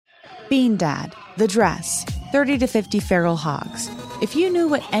Bean Dad, The Dress, 30 to 50 Feral Hogs. If you knew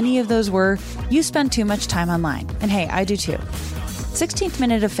what any of those were, you spend too much time online. And hey, I do too. 16th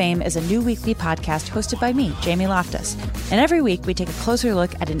Minute of Fame is a new weekly podcast hosted by me, Jamie Loftus. And every week we take a closer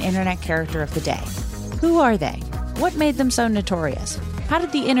look at an internet character of the day. Who are they? What made them so notorious? How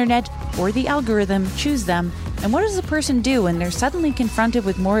did the internet or the algorithm choose them? And what does a person do when they're suddenly confronted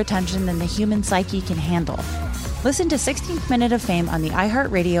with more attention than the human psyche can handle? Listen to 16th Minute of Fame on the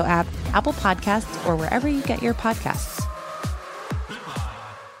iHeartRadio app, Apple Podcasts, or wherever you get your podcasts.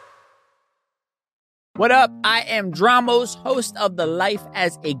 What up? I am Dramos, host of the Life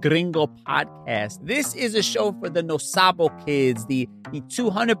as a Gringo podcast. This is a show for the no sabo kids, the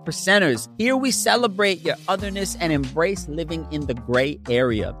 200%ers. Here we celebrate your otherness and embrace living in the gray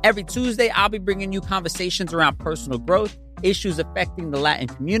area. Every Tuesday, I'll be bringing you conversations around personal growth, issues affecting the Latin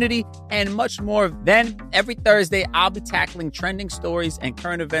community, and much more. Then, every Thursday, I'll be tackling trending stories and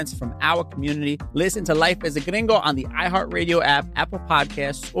current events from our community. Listen to Life as a Gringo on the iHeartRadio app, Apple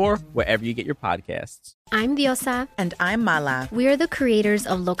Podcasts, or wherever you get your podcasts. I'm Diosa. And I'm Mala. We are the creators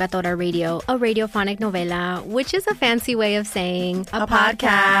of Locatora Radio, a radiophonic novela, which is a fancy way of saying a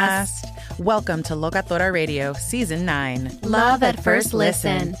podcast. Welcome to Locatora Radio, Season 9. Love at first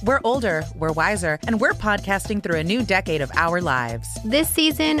listen. We're older, we're wiser, and we're podcasting through a new decade of our lives. This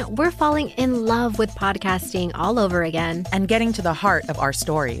season, we're falling in love with podcasting all over again. And getting to the heart of our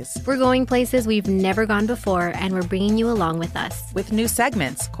stories. We're going places we've never gone before, and we're bringing you along with us. With new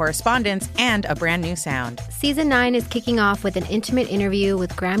segments, correspondence, and a brand new sound. Season 9 is kicking off with an intimate interview with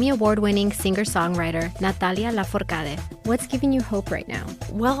Grammy Award-winning singer-songwriter Natalia Lafourcade. What's giving you hope right now?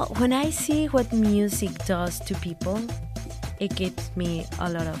 Well, when I see what music does to people, it gives me a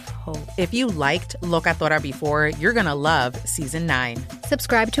lot of hope. If you liked Locatora before, you're going to love Season 9.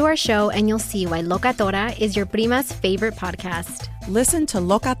 Subscribe to our show and you'll see why Locatora is your prima's favorite podcast. Listen to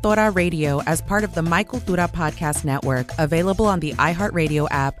Locatora Radio as part of the My Cultura Podcast Network, available on the iHeartRadio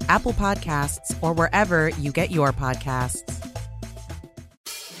app, Apple Podcasts, or wherever you get your podcasts.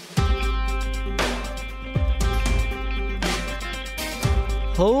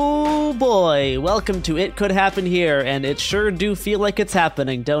 Oh boy, welcome to It Could Happen Here, and it sure do feel like it's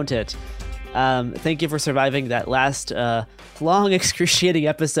happening, don't it? Thank you for surviving that last long, excruciating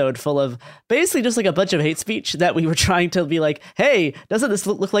episode full of basically just like a bunch of hate speech that we were trying to be like, hey, doesn't this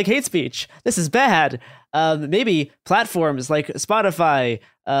look like hate speech? This is bad. Maybe platforms like Spotify,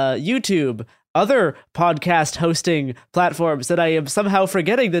 YouTube, other podcast hosting platforms that I am somehow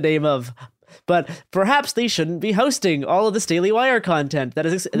forgetting the name of. But perhaps they shouldn't be hosting all of this Daily Wire content that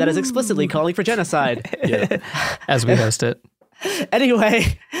is explicitly calling for genocide. Yeah, as we host it.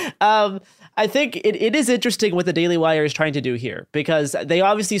 Anyway, I think it is interesting what the Daily Wire is trying to do here, because they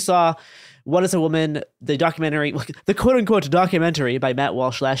obviously saw What is a Woman, the documentary, the quote-unquote documentary by Matt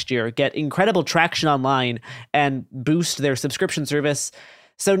Walsh last year, get incredible traction online and boost their subscription service.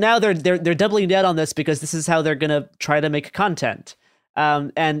 So now they're doubling down on this because this is how they're going to try to make content.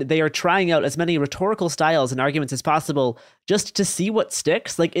 And they are trying out as many rhetorical styles and arguments as possible just to see what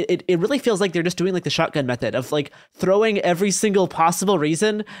sticks. Like it really feels like they're just doing like the shotgun method of like throwing every single possible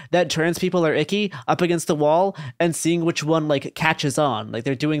reason that trans people are icky up against the wall and seeing which one like catches on. Like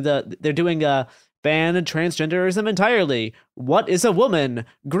they're doing ban transgenderism entirely. What is a woman?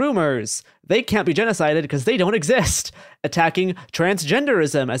 Groomers. They can't be genocided because they don't exist. Attacking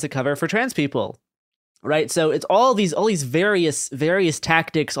transgenderism as a cover for trans people. Right, so it's all these various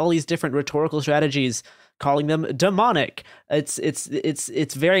tactics, all these different rhetorical strategies, calling them demonic.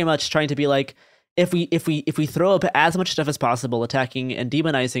 It's very much trying to be like, if we throw up as much stuff as possible, attacking and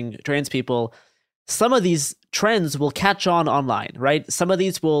demonizing trans people, some of these trends will catch on online, right? Some of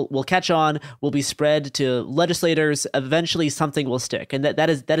these will catch on, will be spread to legislators. Eventually, something will stick, and that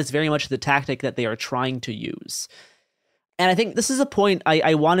is very much the tactic that they are trying to use. And I think this is a point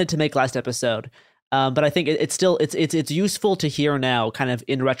I wanted to make last episode. But I think it's useful to hear now, kind of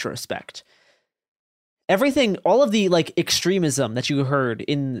in retrospect. Everything, all of the like extremism that you heard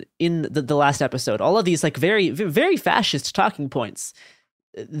in the last episode, all of these like very, very fascist talking points.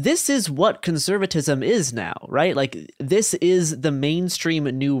 This is what conservatism is now, right? Like this is the mainstream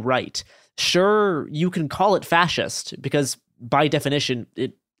new right. Sure, you can call it fascist because by definition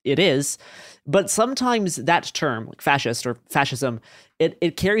it is, but sometimes that term, like fascist or fascism,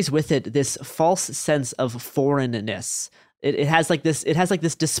 it carries with it this false sense of foreignness. It has like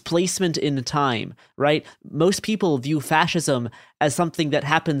this displacement in time, right? Most people view fascism as something that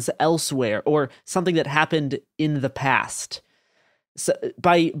happens elsewhere or something that happened in the past. So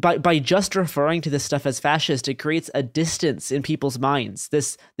by just referring to this stuff as fascist, it creates a distance in people's minds.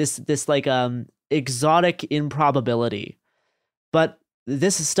 This like exotic improbability. But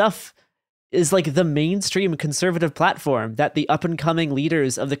this stuff is like the mainstream conservative platform that the up and coming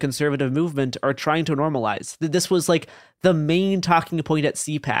leaders of the conservative movement are trying to normalize. This was like the main talking point at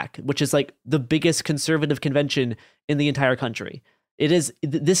CPAC, which is like the biggest conservative convention in the entire country.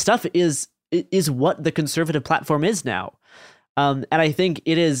 This stuff is what the conservative platform is now. And I think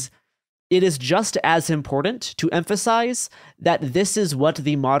it is just as important to emphasize that this is what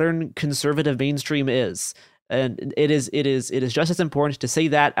the modern conservative mainstream is. And it is just as important to say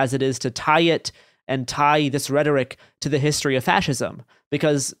that as it is to tie this rhetoric to the history of fascism,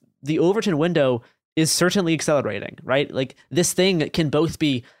 because the Overton window is certainly accelerating, right? Like, this thing can both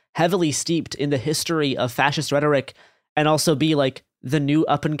be heavily steeped in the history of fascist rhetoric and also be like the new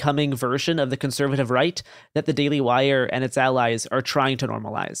up and coming version of the conservative right that the Daily Wire and its allies are trying to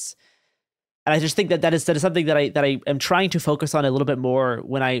normalize. And I just think that is something that I am trying to focus on a little bit more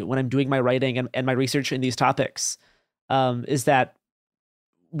when I'm doing my writing and my research in these topics, is that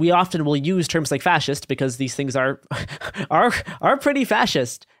we often will use terms like fascist because these things are pretty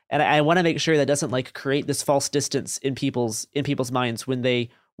fascist, and I want to make sure that doesn't like create this false distance in people's minds when they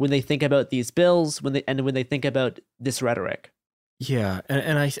think about these bills, when they think about this rhetoric. Yeah,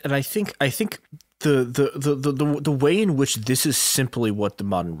 and I think the way in which this is simply what the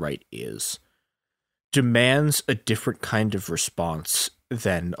modern right is demands a different kind of response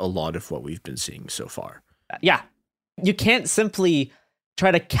than a lot of what we've been seeing so far. Yeah. You can't simply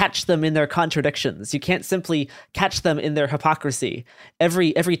try to catch them in their contradictions. You can't simply catch them in their hypocrisy.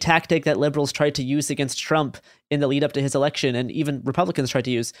 Every tactic that liberals tried to use against Trump in the lead up to his election, and even Republicans tried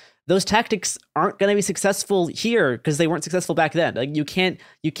to use, those tactics aren't going to be successful here because they weren't successful back then. Like, you can't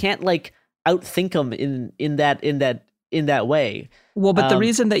like outthink them in that way. Well, but the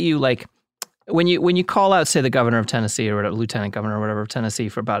reason that you like, when you call out, say, the governor of Tennessee or whatever, lieutenant governor or whatever of Tennessee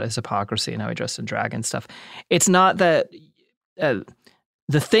for about his hypocrisy and how he dressed in drag and stuff, it's not that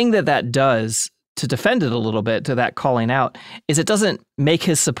the thing that does to defend it a little bit, to that calling out, is it doesn't make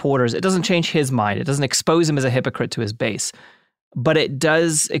his supporters, it doesn't change his mind, it doesn't expose him as a hypocrite to his base, but it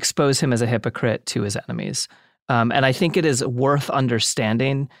does expose him as a hypocrite to his enemies. And I think it is worth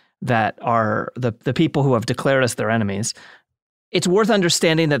understanding that the people who have declared us their enemies, it's worth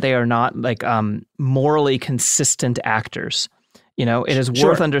understanding that they are not like morally consistent actors. You know, it is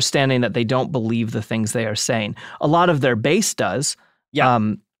worth understanding that they don't believe the things they are saying. A lot of their base does. Yeah.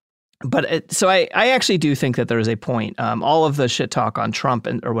 So I actually do think that there is a point. All of the shit talk on Trump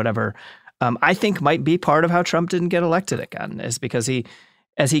or whatever, I think might be part of how Trump didn't get elected again, is because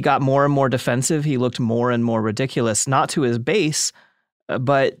as he got more and more defensive, he looked more and more ridiculous, not to his base,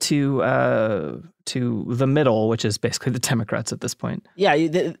 but to the middle, which is basically the Democrats at this point. Yeah,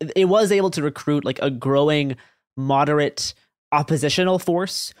 it was able to recruit like a growing moderate oppositional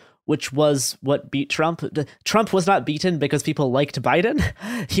force, which was what beat Trump. Trump was not beaten because people liked Biden.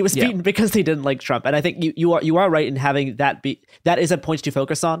 He was beaten because they didn't like Trump. And I think you are right in having that that is a point to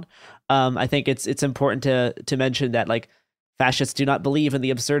focus on. I think it's important to mention that like fascists do not believe in the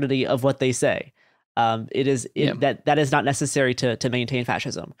absurdity of what they say. That is not necessary to maintain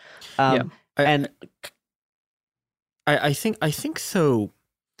fascism. I think so.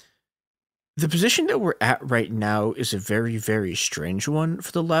 The position that we're at right now is a very, very strange one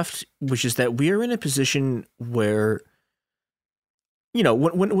for the left, which is that we are in a position where, you know,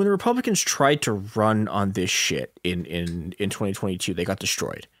 when the Republicans tried to run on this shit in 2022, they got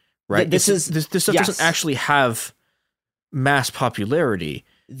destroyed, right? This stuff doesn't actually have mass popularity.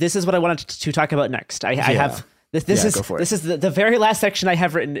 This is what I wanted to talk about next. I have this is the very last section I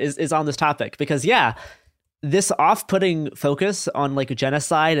have written is on this topic, because this off-putting focus on like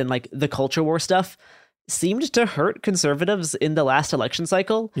genocide and like the culture war stuff seemed to hurt conservatives in the last election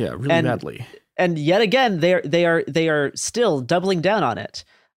cycle. Yeah, really badly. And yet again, they are still doubling down on it.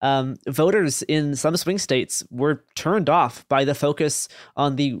 Voters in some swing states were turned off by the focus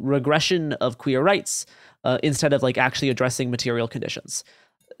on the regression of queer rights instead of like actually addressing material conditions.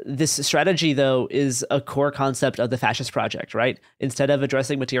 This strategy, though, is a core concept of the fascist project, right? Instead of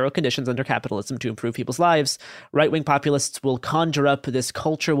addressing material conditions under capitalism to improve people's lives, right-wing populists will conjure up this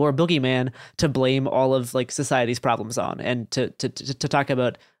culture war boogeyman to blame all of like society's problems on, and to talk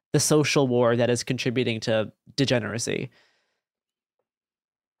about the social war that is contributing to degeneracy.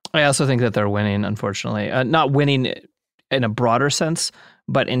 I also think that they're winning, unfortunately. Not winning in a broader sense,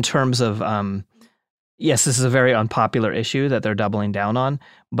 but in terms of yes, this is a very unpopular issue that they're doubling down on,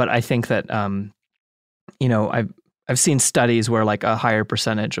 but I think that, I've seen studies where like a higher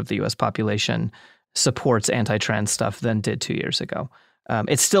percentage of the U.S. population supports anti-trans stuff than did 2 years ago.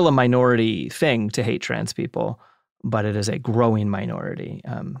 It's still a minority thing to hate trans people, but it is a growing minority.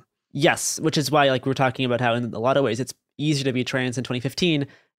 Yes, which is why like we're talking about how in a lot of ways easier to be trans in 2015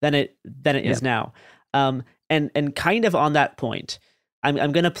 than it is now. And kind of on that point,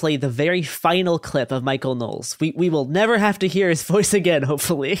 I'm going to play the very final clip of Michael Knowles. We will never have to hear his voice again,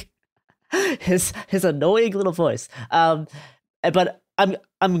 hopefully. his annoying little voice. But I'm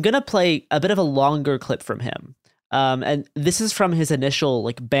going to play a bit of a longer clip from him. And this is from his initial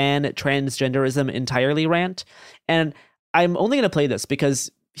like ban transgenderism entirely rant. And I'm only going to play this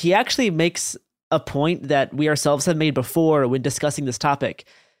because he actually makes a point that we ourselves have made before when discussing this topic.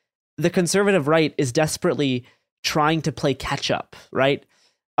 The conservative right is desperately trying to play catch up, right?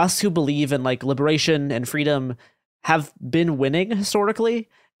 Us who believe in like liberation and freedom have been winning historically,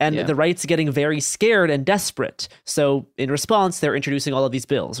 and the right's getting very scared and desperate. So in response, they're introducing all of these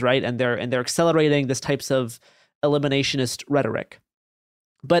bills, right? And they're accelerating this types of eliminationist rhetoric.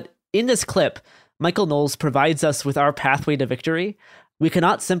 But in this clip, Michael Knowles provides us with our pathway to victory. We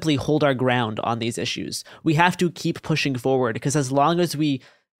cannot simply hold our ground on these issues. We have to keep pushing forward, because as long as we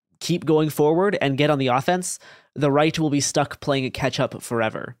keep going forward and get on the offense, the right will be stuck playing catch up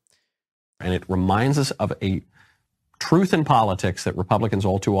forever. And it reminds us of a truth in politics that Republicans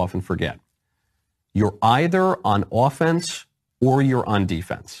all too often forget. You're either on offense or you're on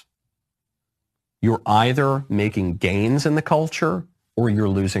defense. You're either making gains in the culture or you're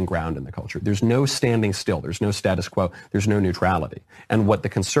losing ground in the culture. There's no standing still. There's no status quo. There's no neutrality. And what the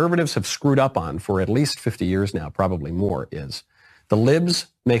conservatives have screwed up on for at least 50 years now, probably more, is the libs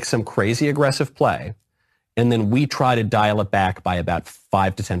make some crazy aggressive play, and then we try to dial it back by about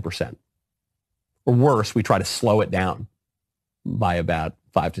 5 to 10%. Or worse, we try to slow it down by about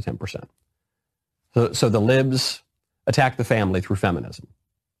 5 to 10%. So the libs attack the family through feminism,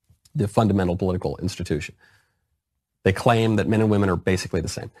 the fundamental political institution. They claim that men and women are basically the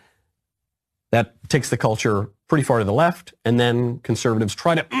same. That takes the culture pretty far to the left, and then conservatives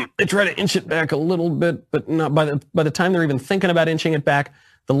try to inch it back a little bit, but not by the time they're even thinking about inching it back,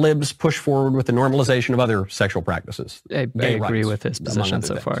 the libs push forward with the normalization of other sexual practices. I agree with his position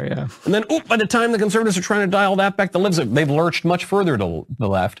so far, yeah. And then, by the time the conservatives are trying to dial that back, the libs, they've lurched much further to the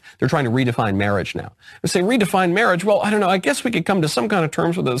left. They're trying to redefine marriage now. They say, redefine marriage? Well, I don't know. I guess we could come to some kind of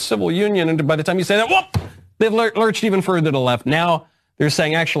terms with a civil union, and by the time you say that, whoop, they've lurched even further to the left. Now they're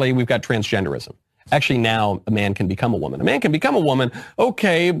saying, actually, we've got transgenderism. Actually, now a man can become a woman. A man can become a woman,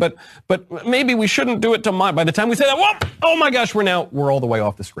 okay, but maybe we shouldn't do it to by the time we say that, whoop, oh my gosh, we're all the way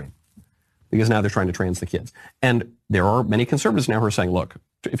off the screen. Because now they're trying to trans the kids. And there are many conservatives now who are saying, look,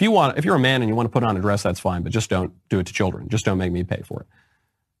 if you're a man and you want to put on a dress, that's fine, but just don't do it to children. Just don't make me pay for it.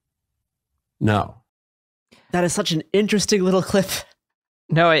 No. That is such an interesting little clip.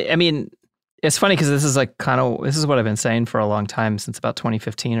 No, I mean, it's funny because this is like this is what I've been saying for a long time, since about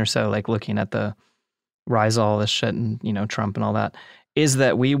 2015 or so, like looking at the rise of all this shit and, Trump and all that, is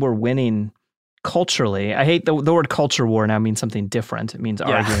that we were winning culturally. I hate the word culture war now means something different. It means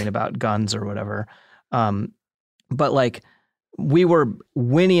arguing about guns or whatever. But like we were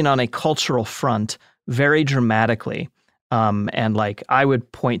winning on a cultural front very dramatically. And like I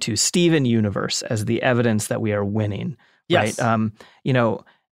would point to Steven Universe as the evidence that we are winning. Yes. Right.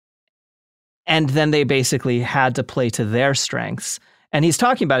 And then they basically had to play to their strengths. And he's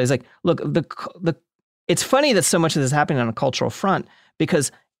talking about, he's like, look, it's funny that so much of this is happening on a cultural front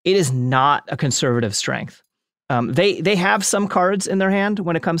because it is not a conservative strength. They have some cards in their hand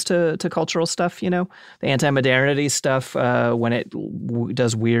when it comes to cultural stuff, the anti-modernity stuff, when it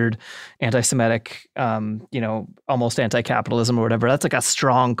does weird anti-Semitic, almost anti-capitalism or whatever. That's like a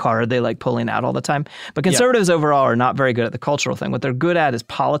strong card they like pulling out all the time. But conservatives overall are not very good at the cultural thing. What they're good at is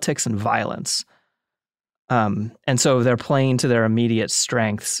politics and violence. And so they're playing to their immediate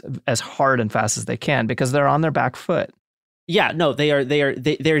strengths as hard and fast as they can because they're on their back foot. Yeah, no,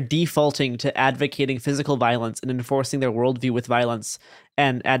 they're defaulting to advocating physical violence and enforcing their worldview with violence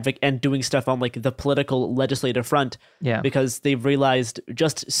and doing stuff on like the political legislative front. Yeah, because they've realized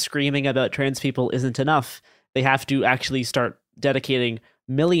just screaming about trans people isn't enough. They have to actually start dedicating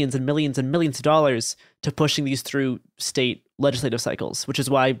millions and millions and millions of dollars to pushing these through state legislative cycles, which is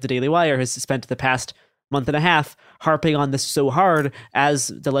why the Daily Wire has spent the past month and a half harping on this so hard as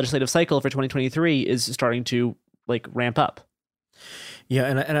the legislative cycle for 2023 is starting to like ramp up. Yeah,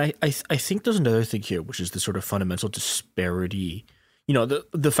 and I think there's another thing here, which is the sort of fundamental disparity.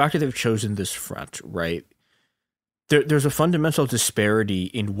 The fact that they've chosen this front, right? There's a fundamental disparity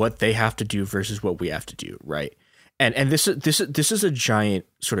in what they have to do versus what we have to do, right? And this is a giant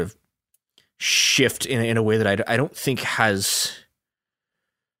sort of shift in a way that I don't think has.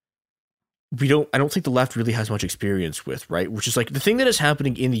 I don't think the left really has much experience with, right? Which is like the thing that is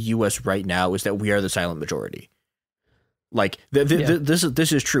happening in the U.S. right now is that we are the silent majority. Like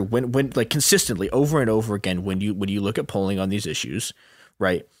this is true. When like consistently over and over again, when you look at polling on these issues,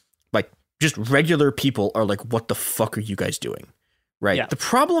 right? Like just regular people are like, what the fuck are you guys doing? Right. Yeah. The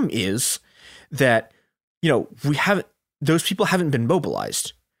problem is that, those people haven't been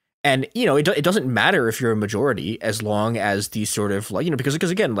mobilized. And, it doesn't matter if you're a majority as long as these sort of like, because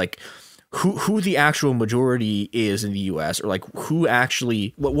again, like who the actual majority is in the US, or like who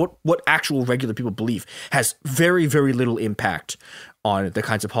actually what actual regular people believe has very, very little impact on the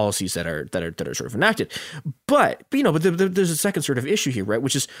kinds of policies that are sort of enacted. But there's a second sort of issue here, right?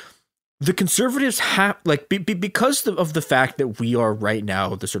 Which is the conservatives have like because of the fact that we are right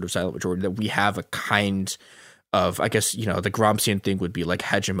now the sort of silent majority, that we have a kind of, I guess, the Gramscian thing would be like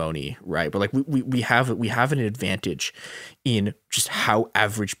hegemony, right? But like we have an advantage in just how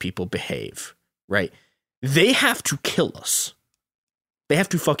average people behave, right? They have to kill us. They have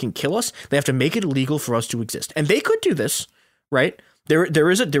to fucking kill us. They have to make it illegal for us to exist. And they could do this, right?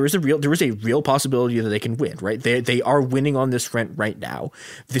 There is a real possibility that they can win, right? They are winning on this front right now.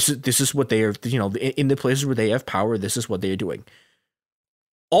 This is what they are, in the places where they have power, this is what they are doing.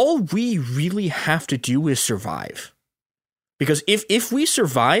 All we really have to do is survive. Because if we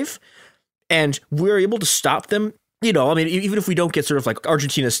survive and we're able to stop them, even if we don't get sort of like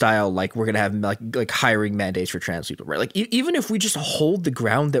Argentina style, like we're going to have like hiring mandates for trans people, right? Like even if we just hold the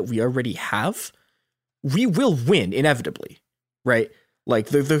ground that we already have, we will win inevitably, right? Like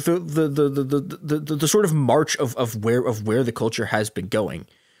the sort of march of where the culture has been going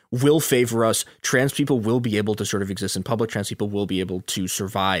will favor us. Trans people will be able to sort of exist in public. Trans people will be able to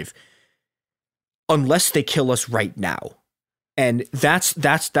survive unless they kill us right now. And that's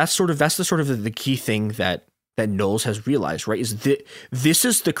the sort of the key thing that Knowles has realized, right? Is that this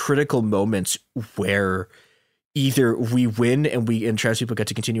is the critical moments where either we win and trans people get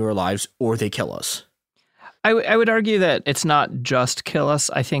to continue our lives, or they kill us. I would argue that it's not just kill us.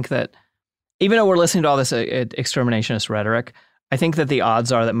 I think that even though we're listening to all this exterminationist rhetoric, I think that the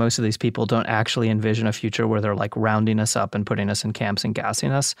odds are that most of these people don't actually envision a future where they're like rounding us up and putting us in camps and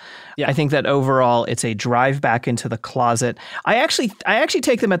gassing us. Yeah. I think that overall it's a drive back into the closet. I actually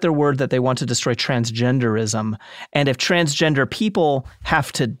take them at their word that they want to destroy transgenderism. And if transgender people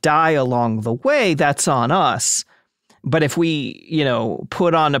have to die along the way, that's on us. But if we,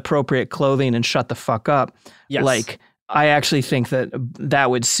 put on appropriate clothing and shut the fuck up, yes. I actually think that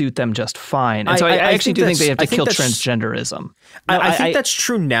would suit them just fine. And so I actually do think they have to kill transgenderism. I think that's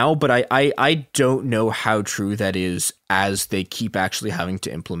true now, but I don't know how true that is as they keep actually having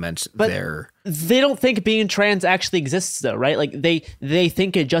to implement their... They don't think being trans actually exists though, right? Like they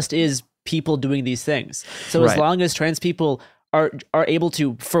think it just is people doing these things. So as long as trans people are able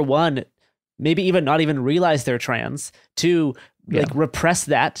to, for one, maybe even not even realize they're trans, to repress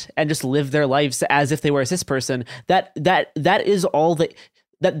that and just live their lives as if they were a cis person, that is all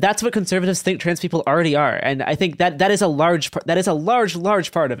that's what conservatives think trans people already are. And I think that is a large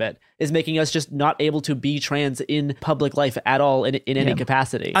part of it, is making us just not able to be trans in public life at all in any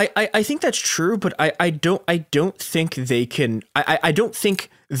capacity. I think that's true, but I don't think they can. I don't think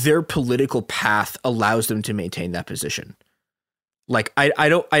their political path allows them to maintain that position. Like I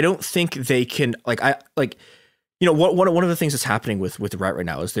don't think they can. One of the things that's happening with the right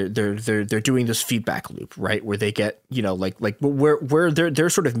now is they're doing this feedback loop, right, where they get where they're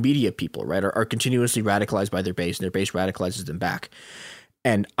sort of media people, right, are continuously radicalized by their base, and their base radicalizes them back.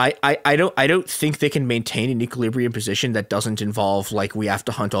 And I don't think they can maintain an equilibrium position that doesn't involve like we have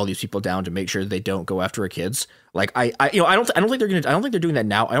to hunt all these people down to make sure they don't go after our kids. Like I don't think they're doing that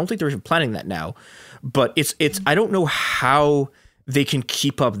now. I don't think they're even planning that now. But it's I don't know how they can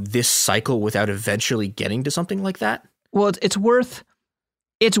keep up this cycle without eventually getting to something like that. Well, it's worth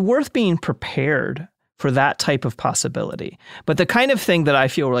being prepared for that type of possibility. But the kind of thing that I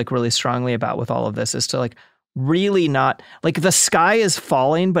feel like really strongly about with all of this is to like really not, like, the sky is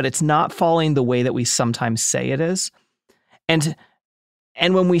falling, but it's not falling the way that we sometimes say it is. And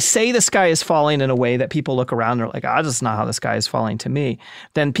when we say the sky is falling in a way that people look around and are like, oh, that's not how the sky is falling to me,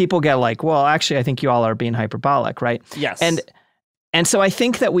 then people get like, well, actually, I think you all are being hyperbolic, right? Yes. And so I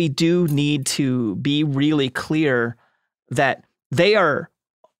think that we do need to be really clear that they are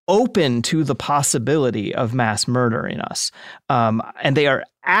open to the possibility of mass murdering us. And they are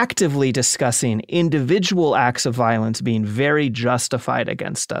actively discussing individual acts of violence being very justified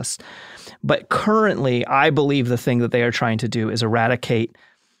against us. But currently, I believe the thing that they are trying to do is eradicate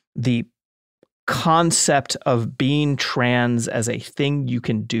the concept of being trans as a thing you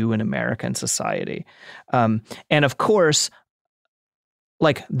can do in American society. And of course,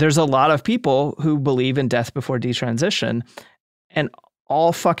 like, there's a lot of people who believe in death before detransition, and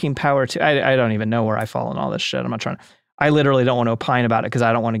all fucking power to, I don't even know where I fall in all this shit. I literally don't want to opine about it because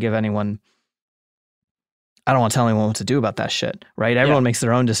I don't want to give anyone. I don't want to tell anyone what to do about that shit, right? Everyone makes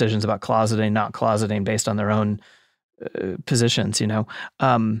their own decisions about closeting, not closeting, based on their own positions, you know.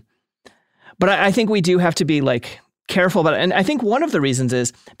 But I think we do have to be like careful about it. And I think one of the reasons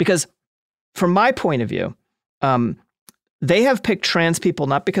is because, from my point of view, they have picked trans people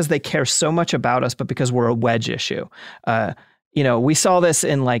not because they care so much about us, but because we're a wedge issue. You know, we saw this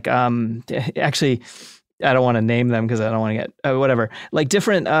in like, actually, I don't want to name them because I don't want to get whatever. Like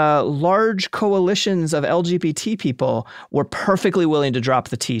different large coalitions of LGBT people were perfectly willing to drop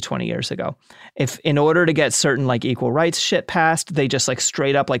the T 20 years ago. If in order to get certain like equal rights shit passed, they just like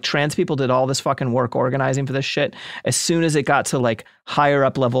straight up like trans people did all this fucking work organizing for this shit. As soon as it got to like higher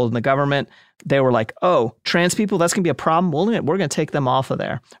up level in the government, they were like, oh, trans people, that's going to be a problem. We're going to take them off of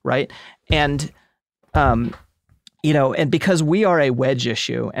there. Right. And, you know, and because we are a wedge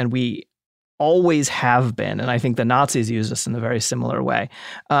issue and we always have been, and I think the Nazis used us in a very similar way.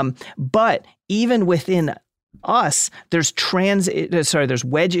 But even within us, there's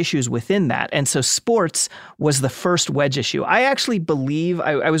wedge issues within that. And so sports was the first wedge issue. I actually believe,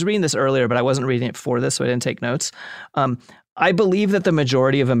 I was reading this earlier, but I wasn't reading it for this, so I didn't take notes. I believe that the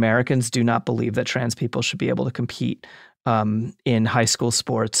majority of Americans do not believe that trans people should be able to compete in high school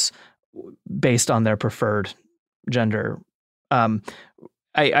sports based on their preferred gender. I'm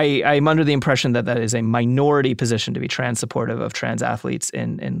under the impression that is a minority position to be trans supportive of trans athletes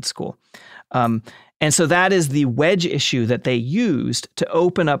in school. And so that is the wedge issue that they used to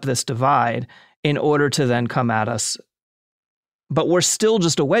open up this divide in order to then come at us. But we're still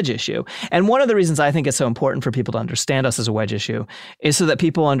just a wedge issue. And one of the reasons I think it's so important for people to understand us as a wedge issue is so that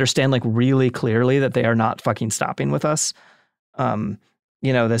people understand like really clearly that they are not fucking stopping with us.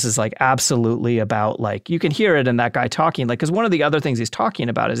 You know, this is like absolutely about like, you can hear it in that guy talking, like, because one of the other things he's talking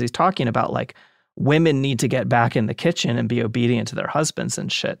about like women need to get back in the kitchen and be obedient to their husbands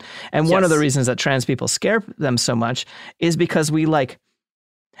and shit. And one of the reasons that trans people scare them so much is because we like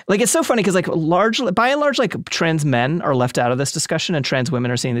it's so funny because like by and large, like trans men are left out of this discussion and trans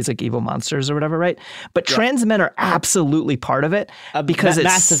women are seeing these like evil monsters or whatever, right? But trans men are absolutely part of it because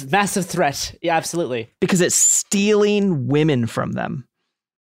it's massive threat. Yeah, absolutely. Because it's stealing women from them.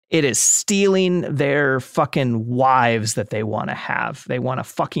 It is stealing their fucking wives that they want to have. They want to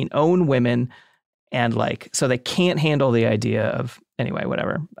fucking own women, and like, so they can't handle the idea of, anyway,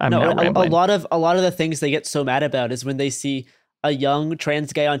 whatever. A lot of the things they get so mad about is when they see a young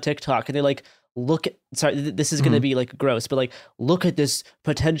trans guy on TikTok and they're like, this is going to be like gross, but like, look at this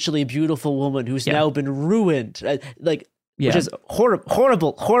potentially beautiful woman who's now been ruined. Which is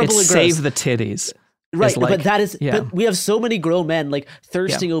horrible and gross. Save the titties. Right, like, but we have so many grown men like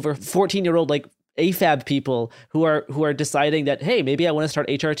thirsting over 14-year-old like AFAB people who are deciding that, hey, maybe I want to start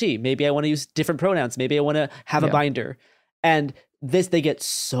HRT, maybe I want to use different pronouns, maybe I want to have a binder, and they get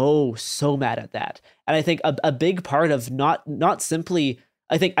so mad at that. And I think a big part of not simply,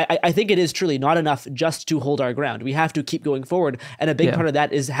 I think it is truly not enough just to hold our ground. We have to keep going forward, and a big part of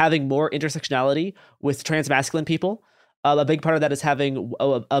that is having more intersectionality with trans masculine people. A big part of that is having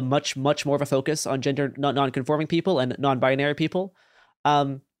a much more of a focus on gender non-conforming people and non-binary people,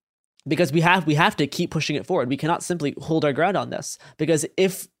 because we have to keep pushing it forward. We cannot simply hold our ground on this, because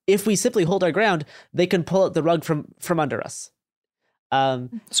if we simply hold our ground, they can pull out the rug from under us.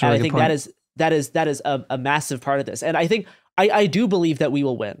 And I think that is a massive part of this. And I think I do believe that we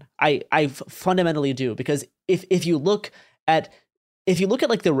will win. I fundamentally do, because if you look at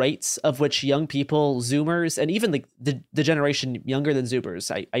like the rates of which young people, Zoomers, and even like the generation younger than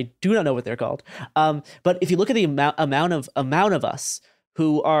Zoomers, I do not know what they're called. But if you look at the amount of us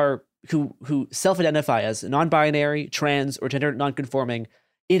who self-identify as non-binary, trans, or gender non-conforming,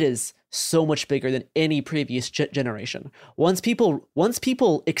 it is so much bigger than any previous generation. Once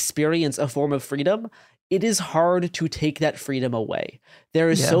people experience a form of freedom, it is hard to take that freedom away. There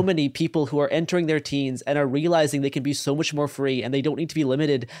are so many people who are entering their teens and are realizing they can be so much more free, and they don't need to be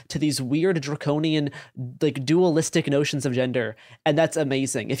limited to these weird draconian, like dualistic notions of gender. And that's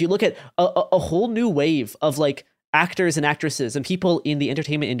amazing. If you look at a whole new wave of like actors and actresses and people in the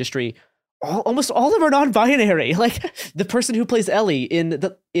entertainment industry, almost all of them are non-binary. Like the person who plays Ellie in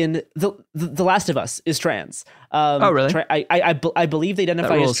the Last of Us is trans. Oh, really? I believe they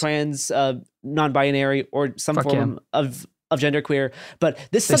identify as trans, non-binary, or some form of genderqueer. But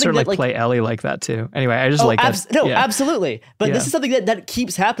this is something sort of that like play Ellie like that too. Anyway, I just absolutely. But this is something that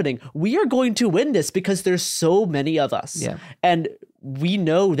keeps happening. We are going to win this because there's so many of us. Yeah. And we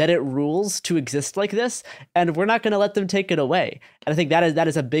know that it rules to exist like this, and we're not going to let them take it away. And I think that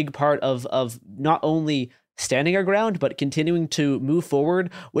is a big part of not only standing our ground, but continuing to move forward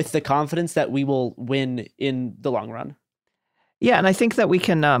with the confidence that we will win in the long run. Yeah, and I think that we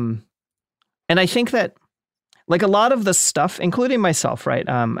can, and I think that like a lot of the stuff, including myself, right?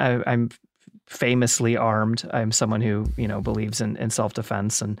 I'm famously armed. I'm someone who, believes in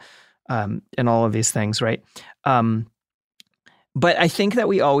self-defense and all of these things, right? But I think that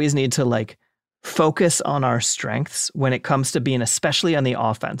we always need to like focus on our strengths when it comes to being, especially on the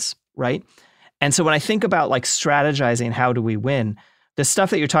offense, right? And so when I think about like strategizing, how do we win? The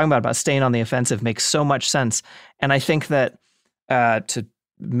stuff that you're talking about staying on the offensive makes so much sense. And I think that to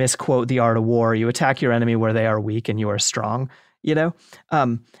misquote The Art of War, you attack your enemy where they are weak and you are strong,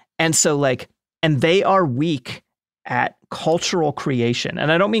 and so like, and they are weak at cultural creation.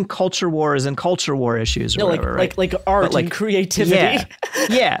 And I don't mean culture wars and culture war issues or whatever, right? Like art and creativity. Yeah,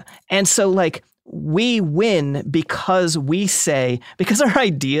 yeah. And so like we win because because our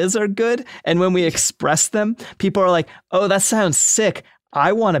ideas are good. And when we express them, people are like, oh, that sounds sick.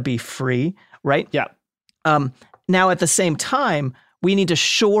 I want to be free, right? Yeah. Now, at the same time, we need to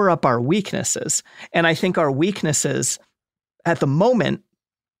shore up our weaknesses. And I think our weaknesses at the moment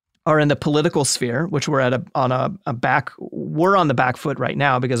are in the political sphere, which we're on the back foot right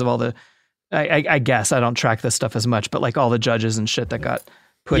now because of all the, I guess I don't track this stuff as much, but like all the judges and shit that got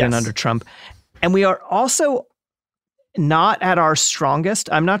put in under Trump. And we are also not at our strongest.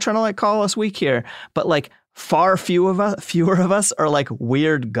 I'm not trying to like call us weak here, but like far fewer of us are like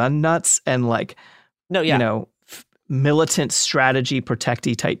weird gun nuts and like, militant strategy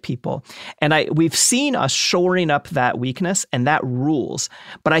protecty type people. And we've seen us shoring up that weakness, and that rules.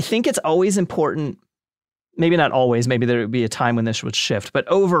 But I think it's always important, maybe not always, maybe there would be a time when this would shift, but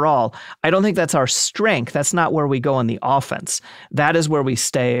overall, I don't think that's our strength. That's not where we go on the offense. That is where we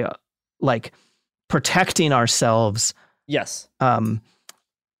stay like protecting ourselves. Yes.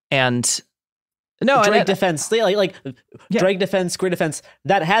 And no, drag defense, drag defense, square defense,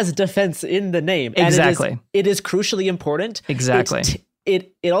 that has defense in the name. Exactly. And it is crucially important. Exactly.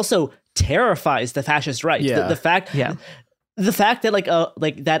 It also terrifies the fascist right. Yeah. The fact that like a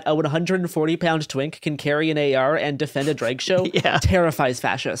 140-pound twink can carry an AR and defend a drag show terrifies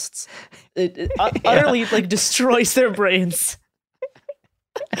fascists. It utterly like destroys their brains.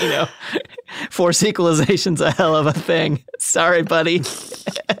 Force equalization's a hell of a thing. Sorry, buddy.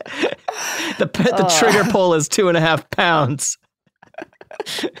 The trigger pull is 2.5 pounds.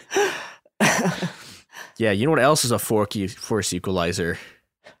 Yeah, you know what else is a force equalizer?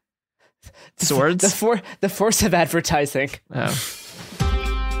 Swords? The force of advertising. Oh.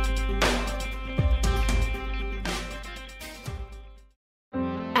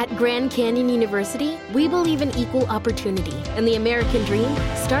 At Grand Canyon University, we believe in equal opportunity, and the American dream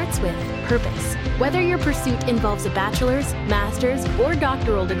starts with purpose. Whether your pursuit involves a bachelor's, master's, or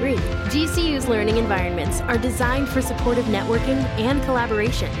doctoral degree, GCU's learning environments are designed for supportive networking and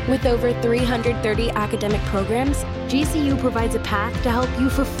collaboration. With over 330 academic programs, GCU provides a path to help you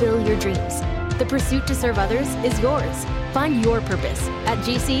fulfill your dreams. The pursuit to serve others is yours. Find your purpose at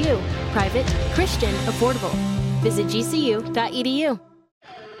GCU. Private, Christian, affordable. Visit gcu.edu.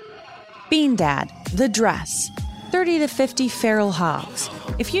 Bean Dad, The Dress, 30 to 50 feral hogs.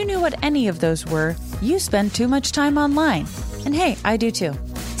 If you knew what any of those were, you spend too much time online. And hey, I do too.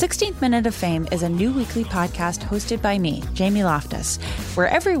 16th Minute of Fame is a new weekly podcast hosted by me, Jamie Loftus, where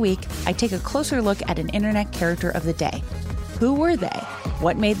every week I take a closer look at an internet character of the day. Who were they?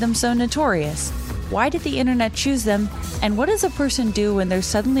 What made them so notorious? Why did the internet choose them? And what does a person do when they're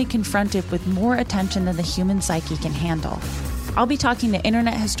suddenly confronted with more attention than the human psyche can handle? I'll be talking to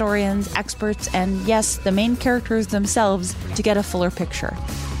internet historians, experts, and yes, the main characters themselves to get a fuller picture.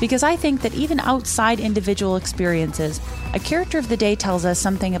 Because I think that even outside individual experiences, a character of the day tells us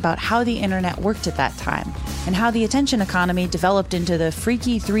something about how the internet worked at that time, and how the attention economy developed into the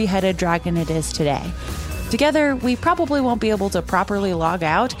freaky three-headed dragon it is today. Together, we probably won't be able to properly log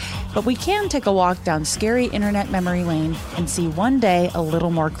out, but we can take a walk down scary internet memory lane and see one day a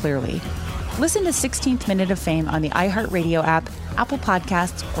little more clearly. Listen to 16th Minute of Fame on the iHeartRadio app, Apple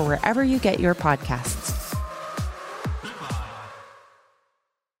Podcasts, or wherever you get your podcasts.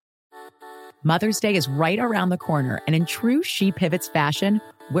 Mother's Day is right around the corner, and in true She Pivots fashion,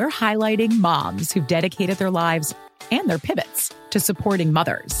 we're highlighting moms who've dedicated their lives and their pivots to supporting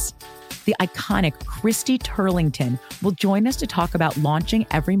mothers. The iconic Christy Turlington will join us to talk about launching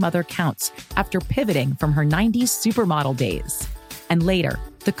Every Mother Counts after pivoting from her 90s supermodel days. And later,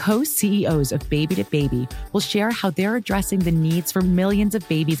 the co-CEOs of Baby to Baby will share how they're addressing the needs for millions of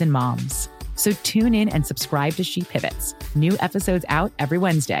babies and moms. So tune in and subscribe to She Pivots. New episodes out every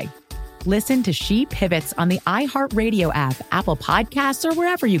Wednesday. Listen to She Pivots on the iHeartRadio app, Apple Podcasts, or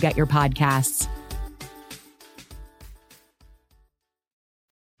wherever you get your podcasts.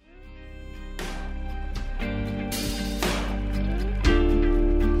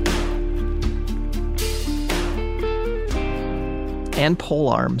 and pole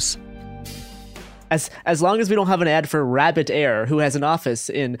arms. As long as we don't have an ad for Rabbit Air, who has an office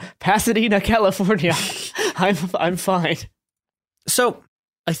in Pasadena, California, I'm fine. So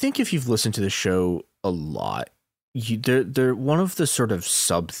I think if you've listened to the show a lot, they're one of the sort of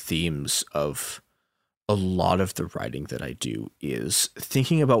sub themes of a lot of the writing that I do is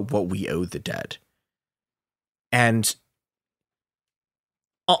thinking about what we owe the dead. And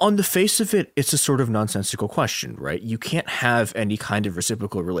on the face of it, it's a sort of nonsensical question, right? You can't have any kind of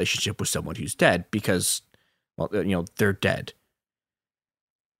reciprocal relationship with someone who's dead because, well, they're dead.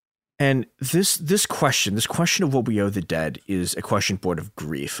 And this question of what we owe the dead is a question born of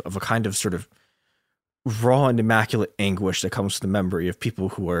grief, of a kind of sort of raw and immaculate anguish that comes to the memory of people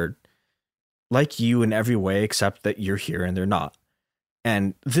who are like you in every way except that you're here and they're not.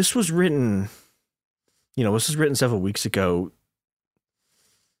 And this was written, several weeks ago.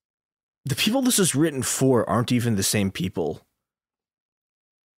 The people this is written for aren't even the same people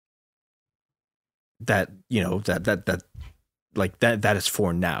that is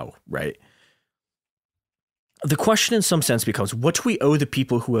for now, right? The question in some sense becomes, what do we owe the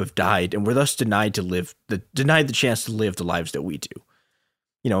people who have died and were thus denied the chance to live the lives that we do?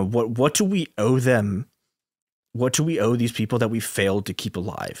 What do we owe them? What do we owe these people that we failed to keep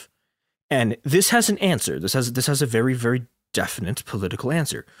alive? And this has an answer. This has a very, very definite political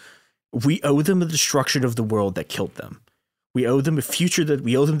answer. We owe them the destruction of the world that killed them. We owe them the future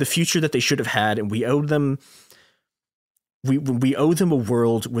that they should have had, and we owe them a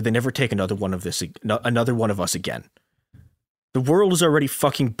world where they never take another one of us again. The world is already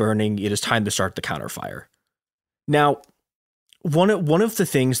fucking burning. It is time to start the counterfire. Now, one of the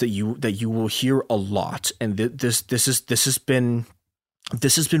things that you will hear a lot, and this has been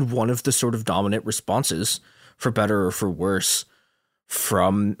one of the sort of dominant responses, for better or for worse,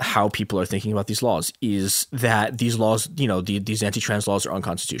 from how people are thinking about these laws, is that these laws, these anti-trans laws are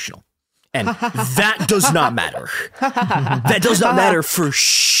unconstitutional. And that does not matter. That does not matter for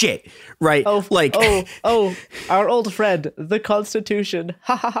shit, right? Our old friend, the Constitution.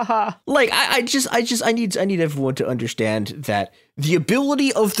 Like, I need everyone to understand that the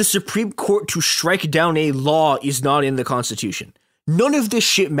ability of the Supreme Court to strike down a law is not in the Constitution. None of this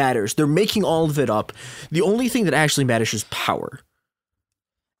shit matters. They're making all of it up. The only thing that actually matters is power.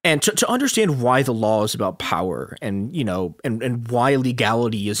 And to understand why the law is about power and why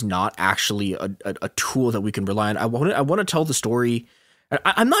legality is not actually a tool that we can rely on, I want to tell the story.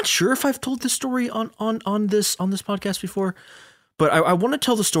 I'm not sure if I've told this story on this podcast before, but I want to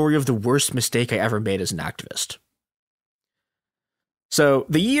tell the story of the worst mistake I ever made as an activist. So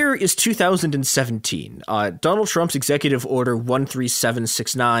the year is 2017. Donald Trump's Executive Order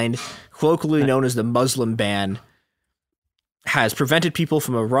 13769, colloquially known as the Muslim ban, has prevented people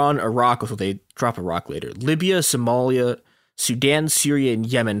from Iran, Iraq, although they drop Iraq later, Libya, Somalia, Sudan, Syria, and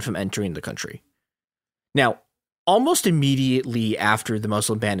Yemen from entering the country. Now, almost immediately after the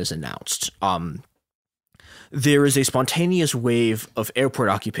Muslim ban is announced, there is a spontaneous wave of airport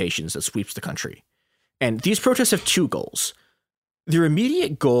occupations that sweeps the country. And these protests have two goals. Their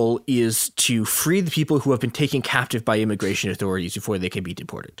immediate goal is to free the people who have been taken captive by immigration authorities before they can be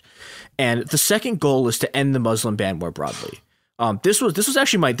deported. And the second goal is to end the Muslim ban more broadly. This was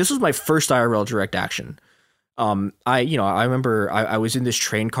my first IRL direct action. I remember I was in this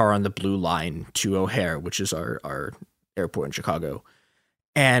train car on the Blue Line to O'Hare, which is our airport in Chicago.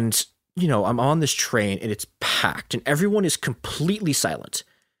 And, I'm on this train and it's packed and everyone is completely silent.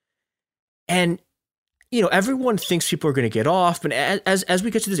 And, everyone thinks people are going to get off. But as we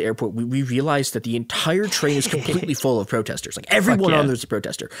get to this airport, we realize that the entire train is completely full of protesters. Like everyone on there's a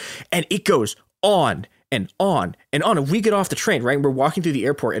protester. And it goes on and on and on. And we get off the train, right? And we're walking through the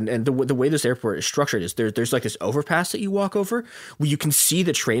airport. And the way this airport is structured is there's like this overpass that you walk over where you can see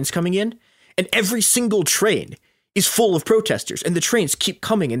the trains coming in. And every single train is full of protesters. And the trains keep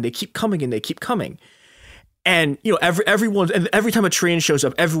coming and they keep coming and they keep coming. And, every time a train shows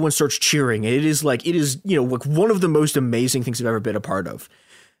up, everyone starts cheering. And it is like one of the most amazing things I've ever been a part of.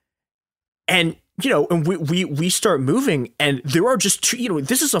 And, and we start moving and there are just two,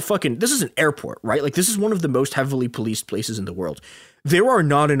 this is an airport, right? Like this is one of the most heavily policed places in the world. There are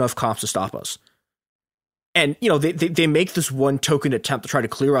not enough cops to stop us. And, they make this one token attempt to try to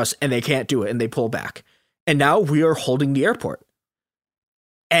clear us and they can't do it and they pull back. And now we are holding the airport.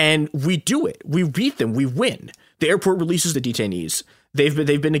 And we do it. We beat them. We win. The airport releases the detainees. They've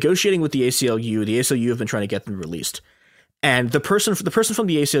been negotiating with the ACLU. The ACLU have been trying to get them released. And the person from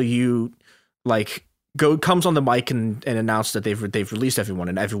the ACLU comes on the mic and announces that they've released everyone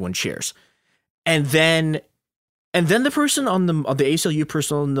and everyone cheers. And then the person on the ACLU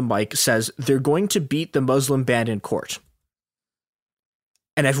person on the mic says they're going to beat the Muslim ban in court.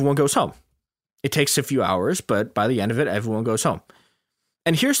 and everyone goes home. It takes a few hours, but by the end of it, everyone goes home.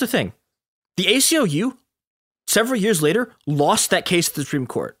 And here's the thing. The ACLU, several years later, lost that case at the Supreme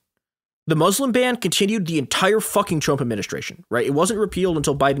Court. The Muslim ban continued the entire fucking Trump administration, right? It wasn't repealed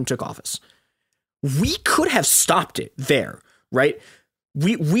until Biden took office. We could have stopped it there, right?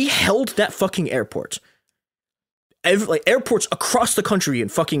 We held that fucking airport. Airports across the country in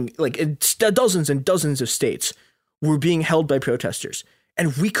fucking dozens and dozens of states were being held by protesters.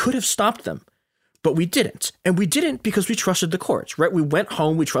 And we could have stopped them. But we didn't. And we didn't because we trusted the courts, right? We went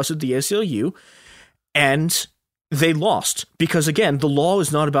home, we trusted the ACLU, and they lost. Because again, the law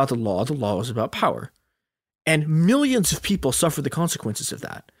is not about the law is about power. And millions of people suffer the consequences of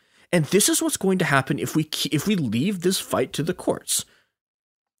that. And this is what's going to happen if we leave this fight to the courts.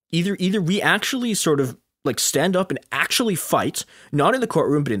 Either we actually sort of stand up and actually fight, not in the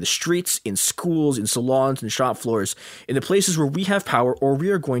courtroom, but in the streets, in schools, in salons, in shop floors, in the places where we have power, or we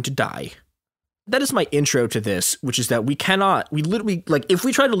are going to die. That is my intro to this, which is that we literally, if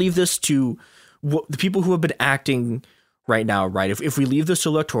we try to leave this to the people who have been acting right now, right? If we leave this to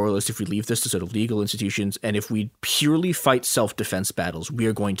electoralists, if we leave this to sort of legal institutions, and if we purely fight self-defense battles, we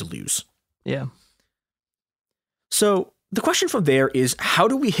are going to lose. Yeah. So the question from there is, how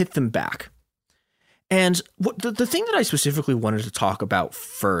do we hit them back? And the thing that I specifically wanted to talk about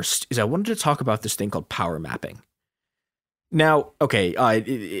first is I wanted to talk about this thing called power mapping. Now, okay,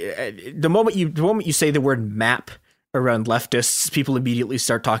 the moment you say the word map around leftists, people immediately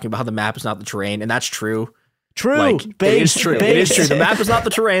start talking about how the map is not the terrain, and that's true. True. It is true. It is true. The map is not the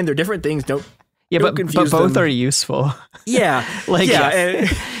terrain. They're different things. Don't confuse but both them. are useful. Yeah.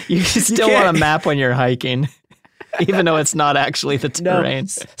 You still want a map when you're hiking. Even though it's not actually the terrain.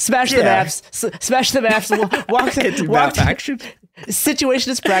 Smash the maps. Smash the maps. Walk action.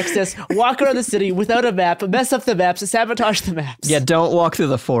 Situationist practice. Walk around the city without a map. Mess up the maps. Sabotage the maps. Yeah, don't walk through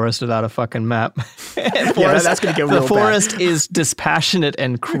the forest without a fucking map. That's going to get real bad. The forest is dispassionate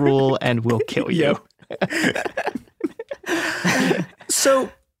and cruel and will kill you.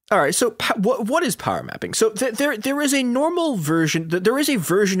 So, all right. So, what is power mapping? So, there is a normal version. There is a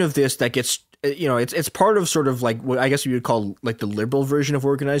version of this that gets. It's part of sort of what I guess you would call the liberal version of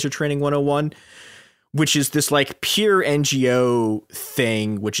Organizer Training 101, which is this pure NGO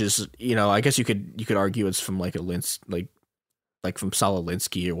thing, which is, I guess you could argue it's from a from Saul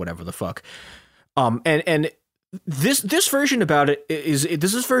Alinsky or whatever the fuck. And this version about it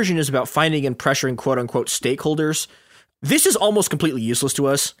this version is about finding and pressuring quote unquote stakeholders. This is almost completely useless to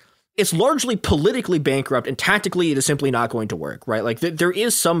us. It's largely politically bankrupt, and tactically it is simply not going to work, right? There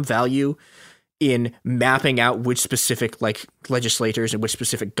is some value in mapping out which specific legislators and which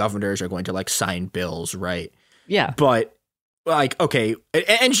specific governors are going to sign bills, right? Yeah. But okay,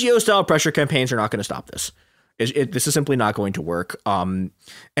 NGO style pressure campaigns are not going to stop this. This is simply not going to work. And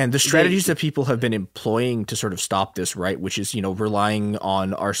the strategies that people have been employing to sort of stop this, right, which is relying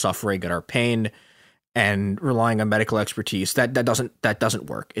on our suffering and our pain and relying on medical expertise, that doesn't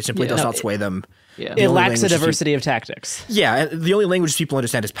work. It simply does not sway them. Yeah. It lacks a diversity of tactics. Yeah, the only language people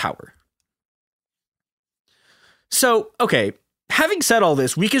understand is power. So, okay, having said all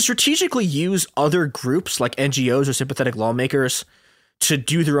this, we can strategically use other groups like NGOs or sympathetic lawmakers to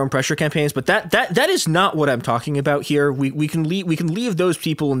do their own pressure campaigns, but that is not what I'm talking about here. We can leave those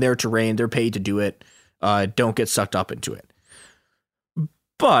people in their terrain. They're paid to do it. Don't get sucked up into it.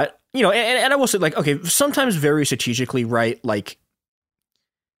 But, and I will say, okay, sometimes very strategically, right,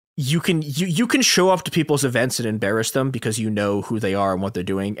 you can show up to people's events and embarrass them because you know who they are and what they're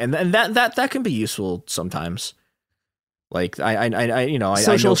doing, and that can be useful sometimes.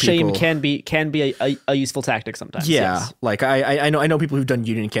 Social shame can be a useful tactic sometimes. Yeah, yes. I know people who've done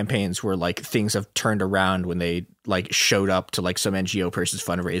union campaigns where things have turned around when they showed up to some NGO person's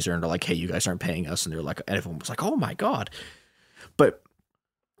fundraiser and they're like, hey, you guys aren't paying us, and they're and everyone was like, oh my god. But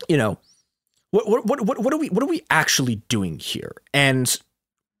what are we actually doing here? And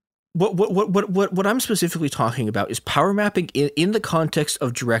what I'm specifically talking about is power mapping in the context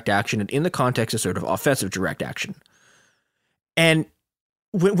of direct action and in the context of sort of offensive direct action. And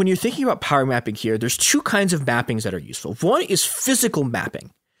when you're thinking about power mapping here, there's two kinds of mappings that are useful. One is physical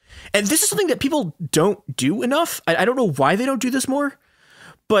mapping. And this is something that people don't do enough. I don't know why they don't do this more.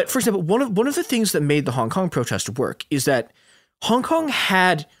 But for example, one of the things that made the Hong Kong protest work is that Hong Kong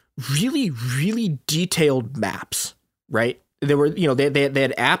had really, really detailed maps, right? There were, they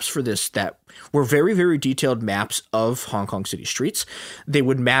had apps for this that were very, very detailed maps of Hong Kong city streets. They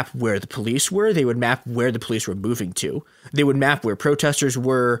would map where the police were. They would map where the police were moving to. They would map where protesters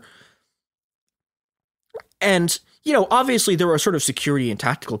were. And, obviously there are sort of security and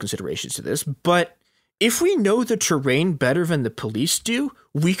tactical considerations to this, but if we know the terrain better than the police do,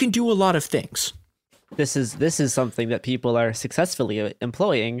 we can do a lot of things. This is something that people are successfully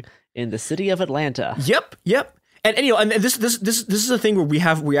employing in the city of Atlanta. Yep. And you know, and this is a thing where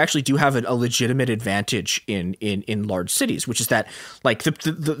we actually do have a legitimate advantage in large cities, which is that like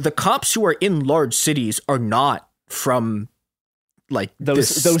the cops who are in large cities are not from like those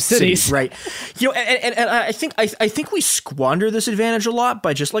cities, right? You know, and I think we squander this advantage a lot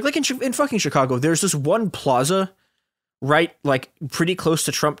by just like in fucking Chicago, there's this one plaza, right, like pretty close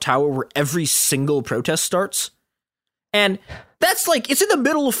to Trump Tower, where every single protest starts. And that's like, it's in the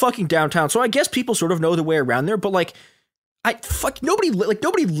middle of fucking downtown. So I guess people sort of know the way around there, but like, nobody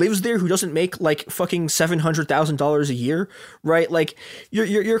lives there who doesn't make like fucking $700,000 a year, right? Like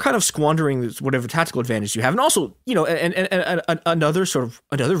you're kind of squandering whatever tactical advantage you have. And also, you know, and another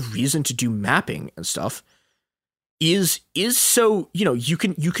reason to do mapping and stuff is so, you know, you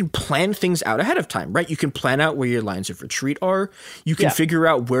can plan things out ahead of time, right? You can plan out where your lines of retreat are. You can figure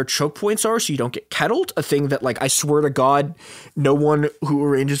out where choke points are so you don't get kettled, a thing that, like, I swear to God, no one who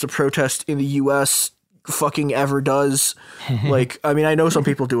arranges a protest in the US fucking ever does. Like, I mean, I know some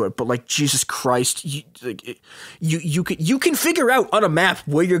people do it, but like, Jesus Christ, you can figure out on a map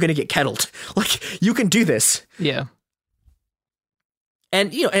where you're going to get kettled. Like, you can do this. Yeah.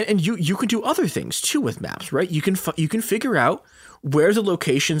 And, you know, and you can do other things too with maps, right? You can figure out where the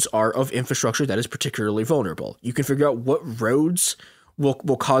locations are of infrastructure that is particularly vulnerable. You can figure out what roads will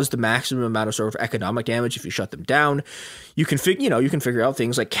cause the maximum amount of sort of economic damage if you shut them down. You can figure out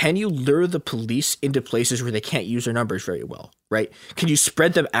things like, can you lure the police into places where they can't use their numbers very well, right? Can you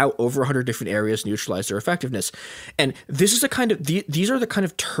spread them out over 100 different areas, neutralize their effectiveness? And this is these are the kind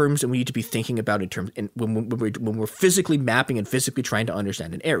of terms that we need to be thinking about when we're physically mapping and physically trying to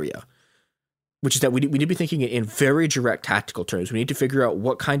understand an area, which is that we need to be thinking in very direct tactical terms. We need to figure out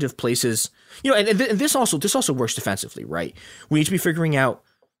what kind of places, you know, and this also works defensively, right? We need to be figuring out,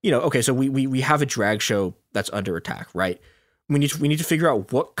 you know, okay, so we have a drag show that's under attack, right? We need to figure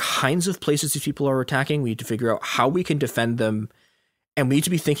out what kinds of places these people are attacking. We need to figure out how we can defend them. And we need to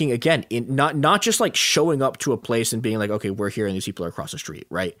be thinking, again, in not just like showing up to a place and being like, okay, we're here and these people are across the street,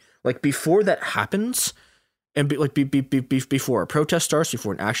 right? Like, before that happens, and before a protest starts,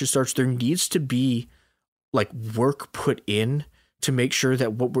 before an action starts, there needs to be like work put in to make sure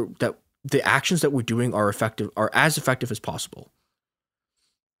that that the actions that we're doing are as effective as possible.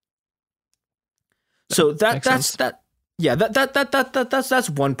 So that's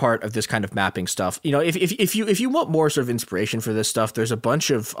one part of this kind of mapping stuff. You know, if you want more sort of inspiration for this stuff, there's a bunch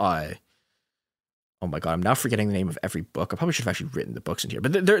of oh my God, I'm now forgetting the name of every book. I probably should have actually written the books in here.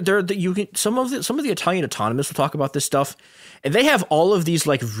 But some of the Italian autonomists will talk about this stuff, and they have all of these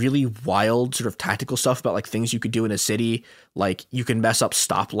like really wild sort of tactical stuff about like things you could do in a city. Like, you can mess up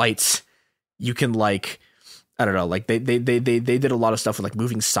stoplights. You can, like, I don't know, like they did a lot of stuff with like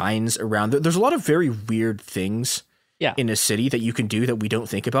moving signs around. There's a lot of very weird things in a city that you can do that we don't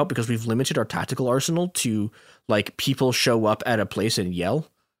think about because we've limited our tactical arsenal to like people show up at a place and yell.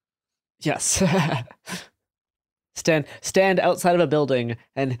 Yes. Stand outside of a building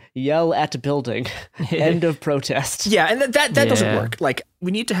and yell at a building. End of protest. Yeah, and that doesn't work. Like,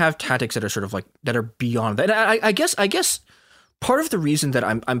 we need to have tactics that are sort of like that are beyond that. And I guess part of the reason that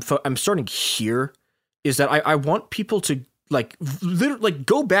I'm starting here is that I want people to like literally like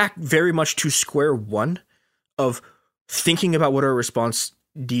go back very much to square one of thinking about what our response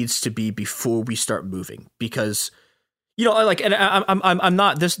needs to be before we start moving, because, you know, like, and I'm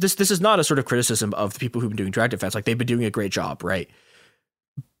not, this is not a sort of criticism of the people who've been doing drag defense. Like, they've been doing a great job, right?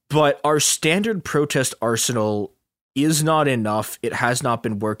 But our standard protest arsenal is not enough. It has not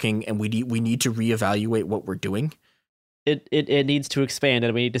been working, and we need to reevaluate what we're doing. It needs to expand,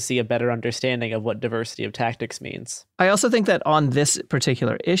 and we need to see a better understanding of what diversity of tactics means. I also think that on this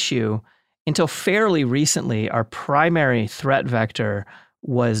particular issue, until fairly recently, our primary threat vector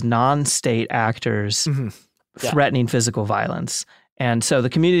was non-state actors threatening physical violence. And so the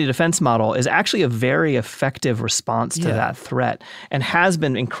community defense model is actually a very effective response to that threat, and has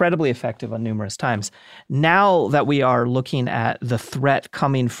been incredibly effective on numerous times. Now that we are looking at the threat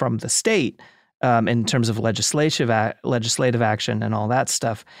coming from the state, in terms of legislative action and all that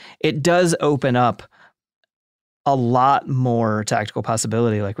stuff, it does open up a lot more tactical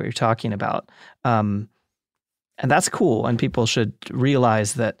possibility, like what you're talking about. And that's cool. And people should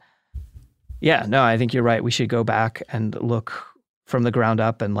realize that, yeah, no, I think you're right. We should go back and look from the ground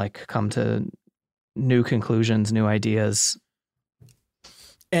up and like come to new conclusions, new ideas.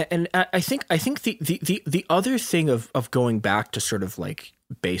 And I think the other thing of going back to sort of like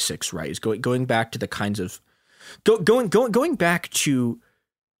basics, right, is going back to the kinds of going back to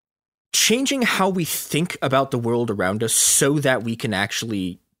changing how we think about the world around us so that we can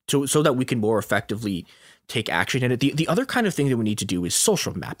so that we can more effectively take action in it. The other kind of thing that we need to do is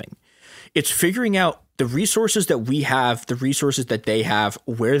social mapping. It's figuring out the resources that we have, the resources that they have,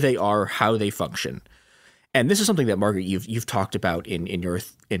 where they are, how they function. And this is something that, Margaret, you've talked about in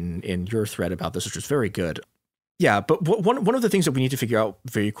your thread about this, which was very good. Yeah, but one of the things that we need to figure out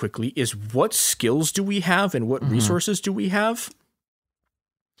very quickly is what skills do we have and what resources do we have?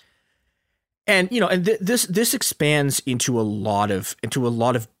 And this expands into a lot of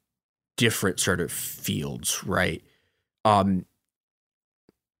different sort of fields, right?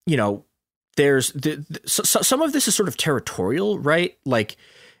 There's some of this is sort of territorial, right? Like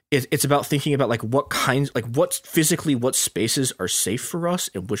it's about thinking about like what spaces are safe for us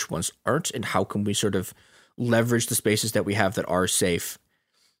and which ones aren't, and how can we sort of leverage the spaces that we have that are safe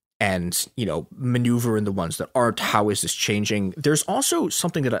and, maneuver in the ones that aren't. How is this changing? There's also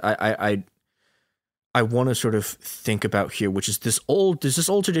something that I want to sort of think about here, which is this old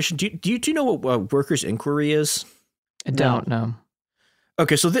tradition. Do you know what workers' inquiry is? I don't know.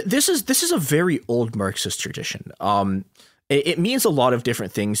 Okay, so this is a very old Marxist tradition. It means a lot of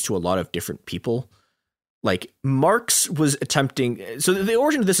different things to a lot of different people. Like Marx was attempting, so the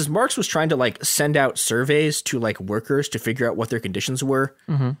origin of this is Marx was trying to like send out surveys to like workers to figure out what their conditions were.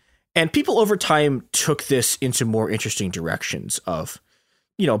 Mm-hmm. And people over time took this into more interesting directions of,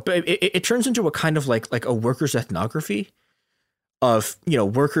 but it turns into a kind of like a workers' ethnography of,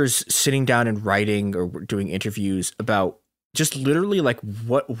 workers sitting down and writing or doing interviews about just literally like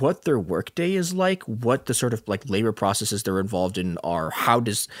what their workday is like, what the sort of like labor processes they're involved in are, how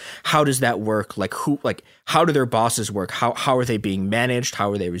does that work? Like how do their bosses work? How are they being managed?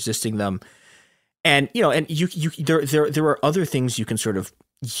 How are they resisting them? And, there are other things you can sort of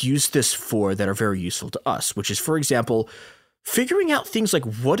use this for that are very useful to us, which is, for example, figuring out things like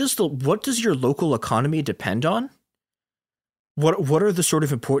what does your local economy depend on? What are the sort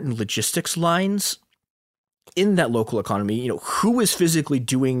of important logistics lines in that local economy? Who is physically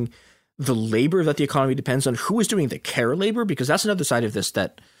doing the labor that the economy depends on? Who is doing the care labor? Because that's another side of this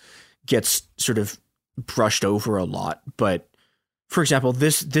that gets sort of brushed over a lot. But for example,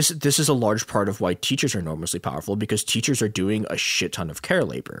 this is a large part of why teachers are enormously powerful, because teachers are doing a shit ton of care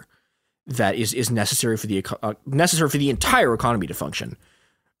labor that is necessary for the entire economy to function,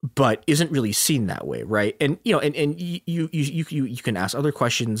 but isn't really seen that way, right? And you can ask other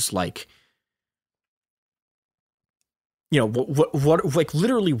questions like, what like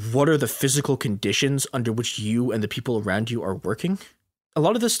literally what are the physical conditions under which you and the people around you are working? A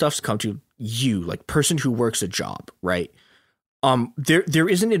lot of this stuff's come to you, like person who works a job, right? There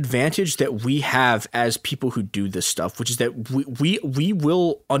is an advantage that we have as people who do this stuff, which is that we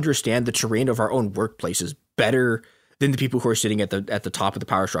will understand the terrain of our own workplaces better than the people who are sitting at the top of the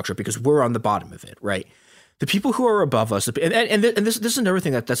power structure, because we're on the bottom of it, right? The people who are above us, and this is another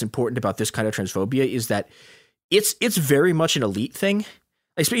thing that's important about this kind of transphobia, is that it's very much an elite thing.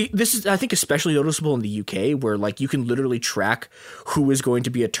 This is, I think, especially noticeable in the UK, where like you can literally track who is going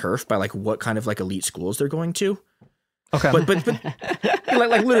to be a TERF by like what kind of like elite schools they're going to. Okay, but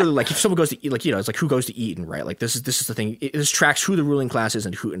like literally, like if someone goes to it's like who goes to Eton, right? Like this is the thing. This tracks who the ruling class is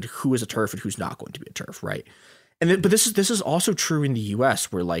and who is a TERF and who's not going to be a TERF, right? But this is also true in the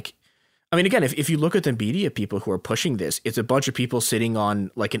US, where like, I mean, again, if you look at the media people who are pushing this, it's a bunch of people sitting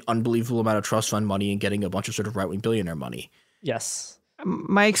on like an unbelievable amount of trust fund money and getting a bunch of sort of right-wing billionaire money. Yes.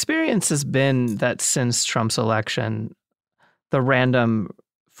 My experience has been that since Trump's election, the random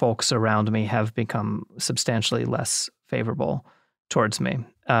folks around me have become substantially less favorable towards me.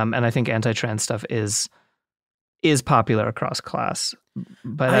 And I think anti-trans stuff is popular across class.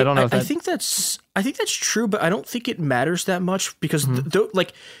 But I don't know if I think that's true, but I don't think it matters that much, because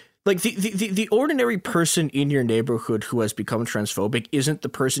the ordinary person in your neighborhood who has become transphobic isn't the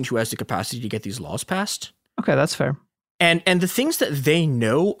person who has the capacity to get these laws passed. Okay, that's fair. And the things that they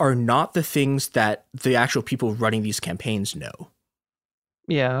know are not the things that the actual people running these campaigns know.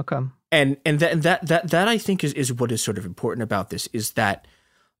 Yeah, okay. And that I think is what is sort of important about this, is that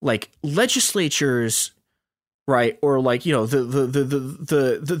like legislatures, right, or like,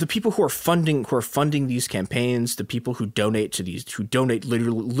 the people who are funding these campaigns, the people who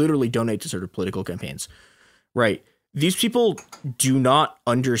literally donate to sort of political campaigns, right? These people do not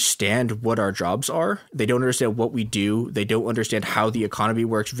understand what our jobs are. They don't understand what we do. They don't understand how the economy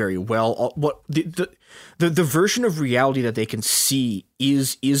works very well. What the version of reality that they can see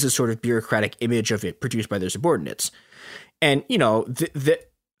is a sort of bureaucratic image of it produced by their subordinates. And,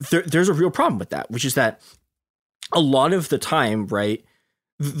 there's a real problem with that, which is that a lot of the time, right,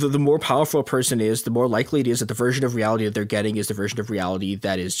 the more powerful a person is, the more likely it is that the version of reality that they're getting is the version of reality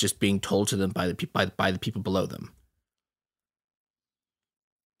that is just being told to them by the people below them.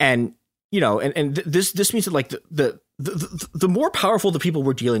 And this means that like the more powerful the people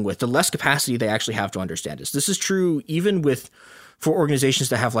we're dealing with, the less capacity they actually have to understand us. This is true even for organizations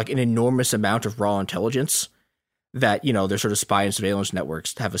that have like an enormous amount of raw intelligence that, they're sort of spy and surveillance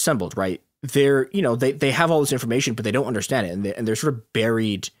networks have assembled, right? They're, they have all this information, but they don't understand it. And they're sort of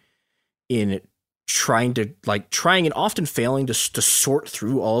buried in trying and often failing to sort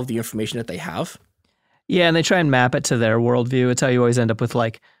through all of the information that they have. Yeah. And they try and map it to their worldview. It's how you always end up with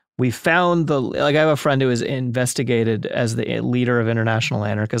like, we found I have a friend who was investigated as the leader of international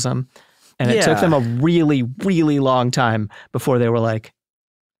anarchism. And it took them a really, really long time before they were like,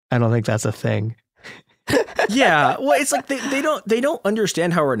 I don't think that's a thing. Yeah. Well, it's like they don't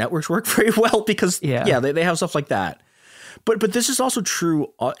understand how our networks work very well because they have stuff like that. But this is also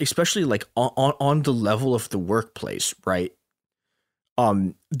true, especially like on the level of the workplace, right?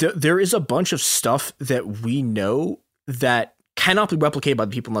 There is a bunch of stuff that we know that cannot be replicated by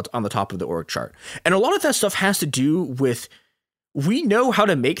the people on the top of the org chart. And a lot of that stuff has to do with, we know how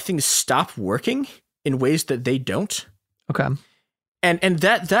to make things stop working in ways that they don't. Okay. And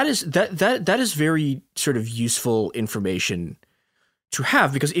that is very sort of useful information to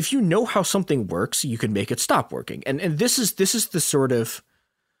have, because if you know how something works, you can make it stop working. And this is the sort of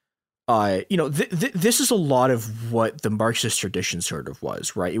this is a lot of what the Marxist tradition sort of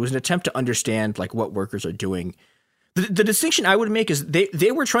was, right? It was an attempt to understand like what workers are doing. The distinction I would make is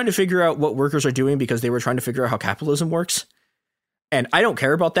they were trying to figure out what workers are doing because they were trying to figure out how capitalism works. And I don't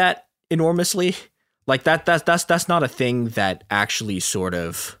care about that enormously. Like that's not a thing that actually sort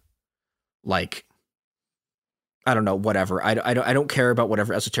of like, I don't know, whatever. I don't care about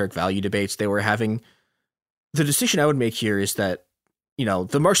whatever esoteric value debates they were having. The distinction I would make here is that,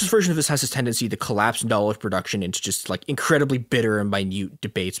 the Marxist version of this has this tendency to collapse knowledge production into just like incredibly bitter and minute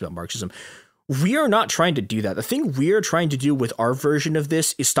debates about Marxism. We are not trying to do that. The thing we are trying to do with our version of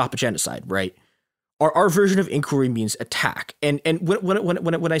this is stop a genocide, right? Our version of inquiry means attack. And when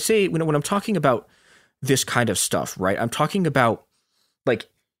I'm talking about this kind of stuff, right, I'm talking about like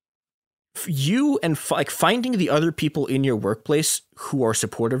you and like finding the other people in your workplace who are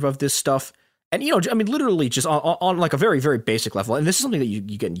supportive of this stuff. And, literally just on like a very, very basic level. And this is something that you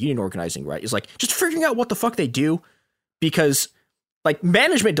get in union organizing, right? Is like just figuring out what the fuck they do, because like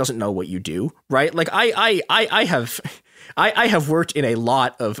management doesn't know what you do, right? Like I have worked in a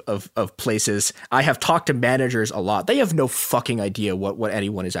lot of places. I have talked to managers a lot. They have no fucking idea what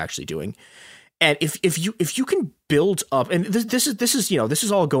anyone is actually doing. And if you can build up, and this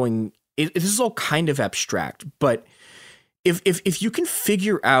is all kind of abstract, but if you can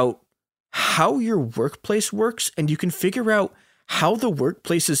figure out how your workplace works, and you can figure out how the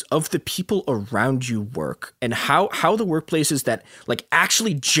workplaces of the people around you work, and how the workplaces that like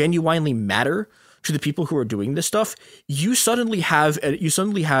actually genuinely matter to the people who are doing this stuff, you suddenly have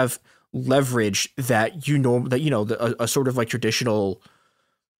leverage that a sort of like traditional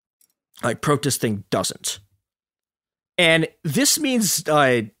like protest thing doesn't. And this means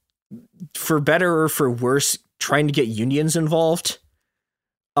for better or for worse, trying to get unions involved.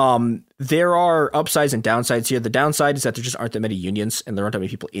 There are upsides and downsides here. The downside is that there just aren't that many unions, and there aren't that many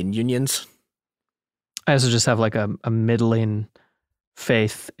people in unions. I also just have like a middling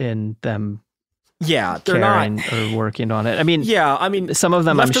faith in them. Yeah, they're not or working on it. I mean, some of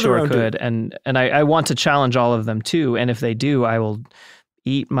them I'm sure could, and I want to challenge all of them too. And if they do, I will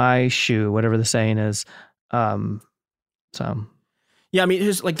eat my shoe, whatever the saying is. Yeah, I mean,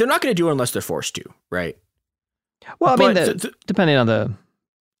 it's like they're not going to do it unless they're forced to, right? Well, depending on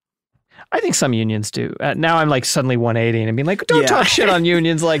I think some unions do. Now I'm like suddenly 180 and being like, don't talk shit on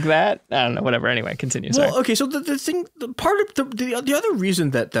unions like that. I don't know, whatever. Anyway, continue. Sorry. Well, okay. So the other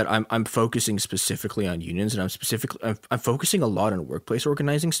reason that I'm focusing specifically on unions, and I'm focusing a lot on workplace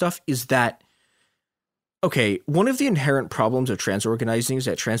organizing stuff, is that, okay, one of the inherent problems of trans organizing is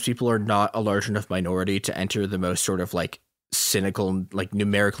that trans people are not a large enough minority to enter the most sort of like cynical, like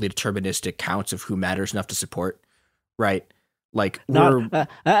numerically deterministic counts of who matters enough to support, right? Like not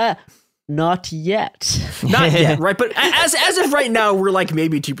yet. Not yet, right? But as of right now, we're like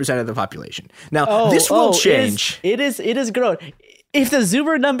maybe 2% of the population. Now, this will change. It is growing. if the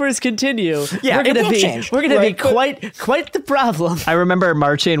Zoomer numbers continue, Yeah, we're gonna change, be right? quite the problem. I remember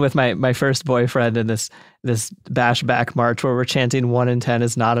marching with my first boyfriend in this bash back march where we're chanting 1 in 10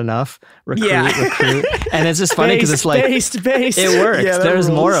 is not enough. Recruit. And it's just funny because it's like based. it works. Yeah, There's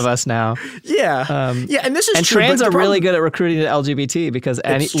rules. more of us now. Yeah. And this is and true. trans but are the really problem- good at recruiting the LGBT because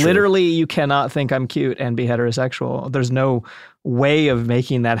It's true. literally you cannot think I'm cute and be heterosexual. There's no way of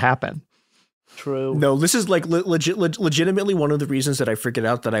making that happen. True. No, this is like legitimately one of the reasons that I figured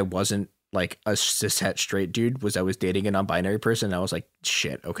out that I wasn't like a cishet straight dude was I was dating a non-binary person. And I was like,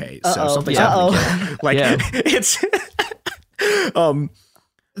 shit, okay, so something's happening here. Like it's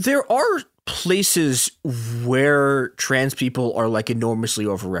there are places where trans people are like enormously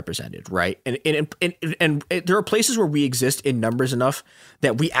overrepresented, right? And there are places where we exist in numbers enough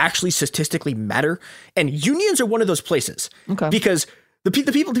that we actually statistically matter. And unions are one of those places. Okay. Because the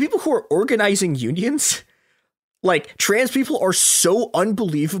people who are organizing unions, like trans people, are so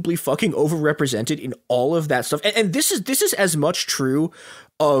unbelievably fucking overrepresented in all of that stuff. And this is as much true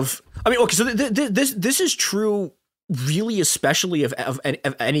of. I mean, okay, so this is true, really, especially of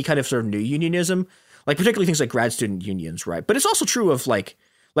any kind of sort of new unionism, like particularly things like grad student unions, right? But it's also true of like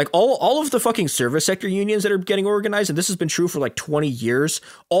all of the fucking service sector unions that are getting organized, and this has been true for like 20 years.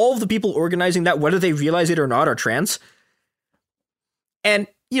 All of the people organizing that, whether they realize it or not, are trans. And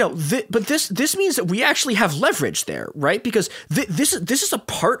but this means that we actually have leverage there, right? Because this is a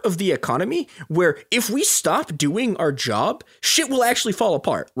part of the economy where if we stop doing our job, shit will actually fall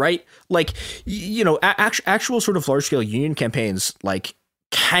apart, right? Like actual sort of large scale union campaigns like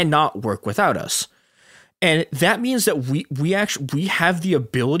cannot work without us, and that means that we have the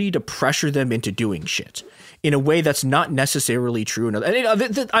ability to pressure them into doing shit in a way that's not necessarily true. And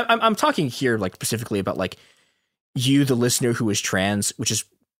I'm talking here like specifically about like you, the listener who is trans, which is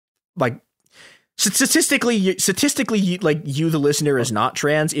like statistically, like you, the listener, is not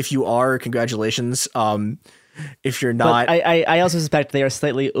trans. If you are, congratulations. If you're not, but I also suspect they are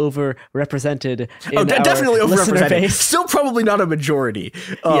slightly overrepresented. Definitely overrepresented. Base. Still, probably not a majority.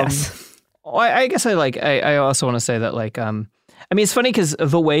 Yes. I guess I also want to say that like I mean it's funny because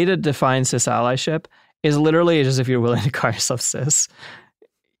the way to define cis allyship is literally just if you're willing to call yourself cis.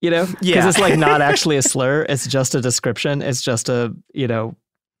 Because it's like not actually a slur. It's just a description. It's just a,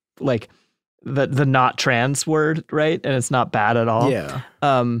 like the not trans word, right? And it's not bad at all. Yeah.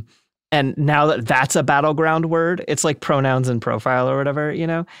 And now that that's a battleground word, it's like pronouns and profile or whatever,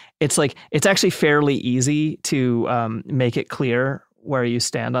 it's like, it's actually fairly easy to make it clear where you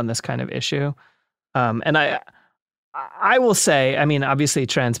stand on this kind of issue. And I will say, I mean, obviously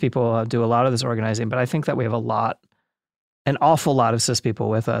trans people do a lot of this organizing, but I think that we have an awful lot of cis people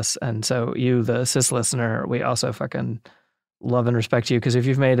with us. And so you, the cis listener, we also fucking love and respect you because if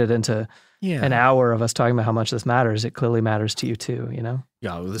you've made it into an hour of us talking about how much this matters, it clearly matters to you too,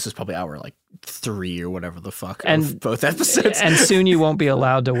 Yeah, well, this is probably hour like 3 or whatever the fuck and of both episodes. And soon you won't be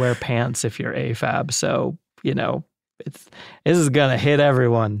allowed to wear pants if you're AFAB. So, this is going to hit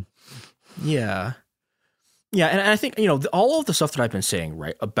everyone. Yeah. Yeah. And I think, all of the stuff that I've been saying,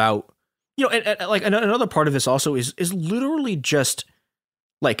 right, about, and like another part of this also is literally just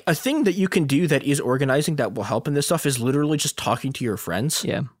like a thing that you can do that is organizing that will help in this stuff is literally just talking to your friends.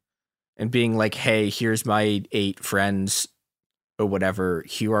 Yeah. And being like, hey, here's my 8 friends or whatever.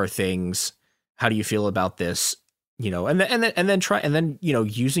 Here are things. How do you feel about this? And then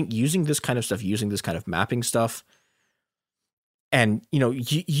using this kind of stuff, using this kind of mapping stuff. And,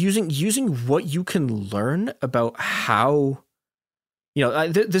 using what you can learn about how,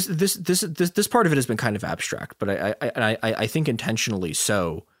 this part of it has been kind of abstract, but I think intentionally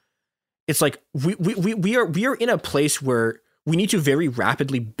so. It's like we are in a place where we need to very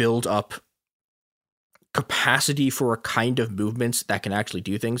rapidly build up capacity for a kind of movements that can actually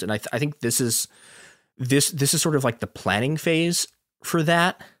do things, and I think this is sort of like the planning phase for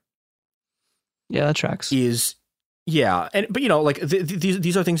that. Yeah, that tracks. But like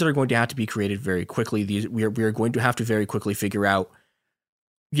these are things that are going to have to be created very quickly. We are going to have to very quickly figure out.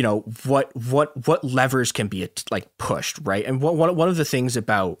 What levers can be like pushed, right? And one of the things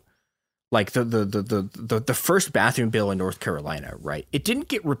about like the first bathroom bill in North Carolina, right? It didn't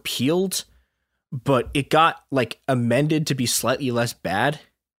get repealed, but it got like amended to be slightly less bad.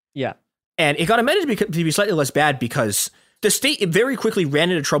 Yeah, and it got amended to be slightly less bad because the state very quickly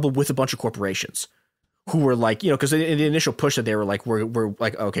ran into trouble with a bunch of corporations who were like, because in the initial push that they were like, we're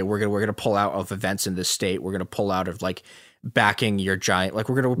like, okay, we're gonna pull out of events in this state. We're gonna pull out of like backing your giant, like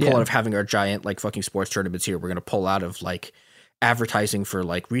we're going to pull out of having our giant like fucking sports tournaments here. We're going to pull out of like advertising for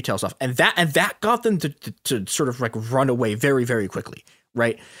like retail stuff. And that got them to sort of like run away very, very quickly.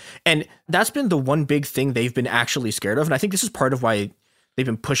 right? And that's been the one big thing they've been actually scared of. And I think this is part of why they've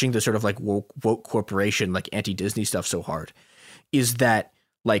been pushing the sort of like woke corporation, like anti-Disney stuff so hard, is that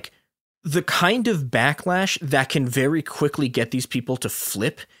like the kind of backlash that can very quickly get these people to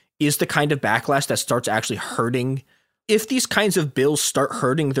flip is the kind of backlash that starts actually hurting. If these kinds of bills start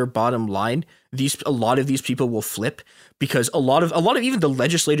hurting their bottom line, a lot of these people will flip, because a lot of even the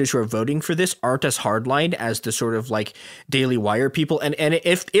legislators who are voting for this aren't as hardline as the sort of like Daily Wire people. And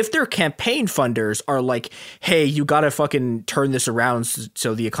if their campaign funders are like, hey, you got to fucking turn this around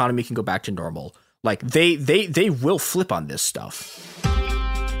so the economy can go back to normal, like they will flip on this stuff.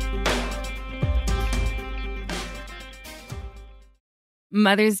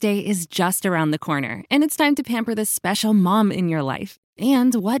 Mother's Day is just around the corner, and it's time to pamper the special mom in your life.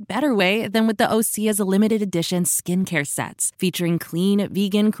 And what better way than with the Osea's limited edition skincare sets, featuring clean,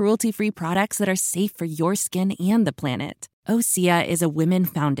 vegan, cruelty-free products that are safe for your skin and the planet. Osea is a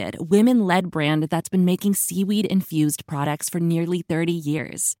women-founded, women-led brand that's been making seaweed-infused products for nearly 30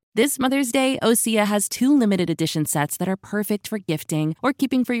 years. This Mother's Day, Osea has 2 limited edition sets that are perfect for gifting or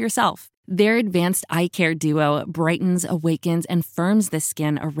keeping for yourself. Their advanced eye care duo brightens, awakens, and firms the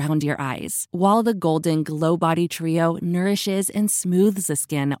skin around your eyes, while the Golden Glow Body Trio nourishes and smooths the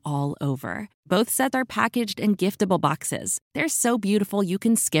skin all over. Both sets are packaged in giftable boxes. They're so beautiful you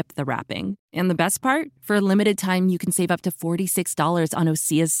can skip the wrapping. And the best part? For a limited time, you can save up to $46 on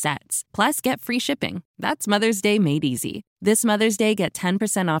Osea's sets. Plus, get free shipping. That's Mother's Day made easy. This Mother's Day, get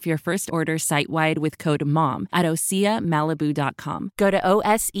 10% off your first order site-wide with code MOM at OseaMalibu.com. Go to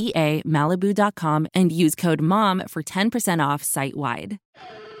OSEAMalibu.com and use code MOM for 10% off site-wide.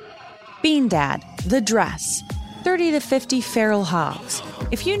 Bean Dad, The Dress, 30 to 50 feral hogs.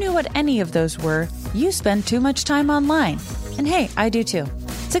 If you knew what any of those were, you spend too much time online. And hey, I do too.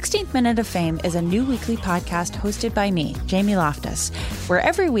 16th Minute of Fame is a new weekly podcast hosted by me, Jamie Loftus, where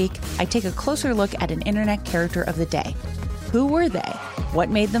every week I take a closer look at an internet character of the day. Who were they? What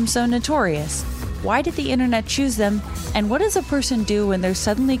made them so notorious? Why did the internet choose them? And what does a person do when they're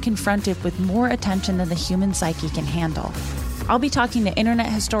suddenly confronted with more attention than the human psyche can handle? I'll be talking to internet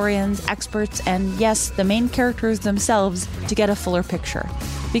historians, experts, and yes, the main characters themselves to get a fuller picture.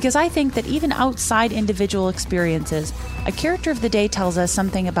 Because I think that even outside individual experiences, a character of the day tells us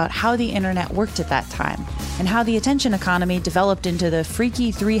something about how the internet worked at that time and how the attention economy developed into the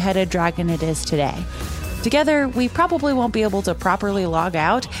freaky 3-headed dragon it is today. Together, we probably won't be able to properly log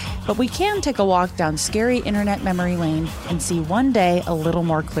out, but we can take a walk down scary internet memory lane and see one day a little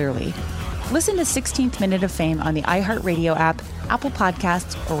more clearly. Listen to 16th Minute of Fame on the iHeartRadio app, Apple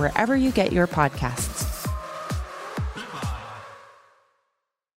Podcasts, or wherever you get your podcasts.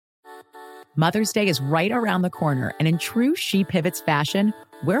 Mother's Day is right around the corner, and in true She Pivots fashion,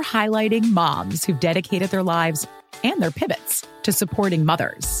 we're highlighting moms who've dedicated their lives and their pivots to supporting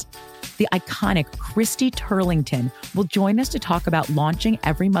mothers. The iconic Christy Turlington will join us to talk about launching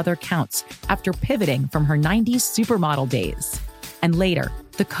Every Mother Counts after pivoting from her 90s supermodel days. And later,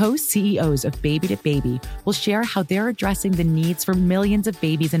 the co-CEOs of Baby to Baby will share how they're addressing the needs for millions of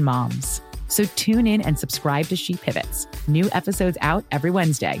babies and moms. So tune in and subscribe to She Pivots. New episodes out every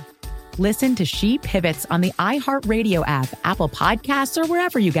Wednesday. Listen to She Pivots on the iHeartRadio app, Apple Podcasts, or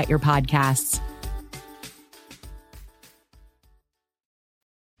wherever you get your podcasts.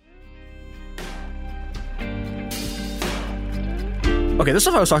 Okay, this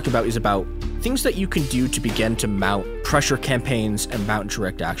stuff I was talking about is about things that you can do to begin to mount pressure campaigns and mount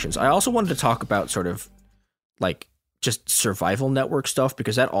direct actions. I also wanted to talk about sort of like just survival network stuff,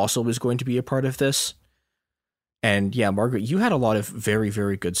 because that also is going to be a part of this. And yeah, Margaret, you had a lot of very,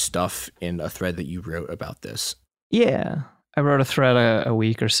 very good stuff in a thread that you wrote about this. Yeah, I wrote a thread a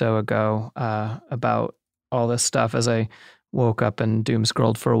week or so ago about all this stuff as I woke up and doom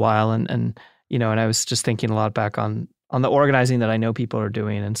scrolled for a while, and I was just thinking a lot back on the organizing that I know people are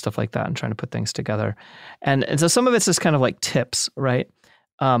doing and stuff like that, and trying to put things together. And so some of it's just kind of like tips, right?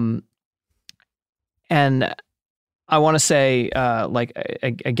 And I want to say,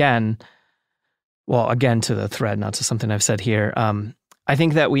 again to the thread, not to something I've said here. I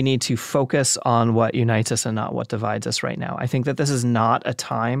think that we need to focus on what unites us and not what divides us right now. I think that this is not a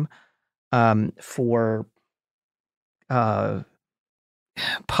time for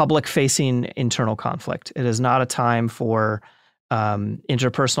public-facing internal conflict. It is not a time for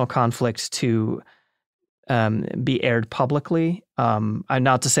interpersonal conflict to be aired publicly. I'm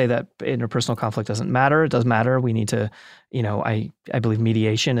not to say that interpersonal conflict doesn't matter. It does matter. We need to, I believe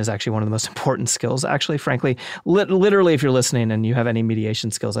mediation is actually one of the most important skills, actually, frankly. Literally, if you're listening and you have any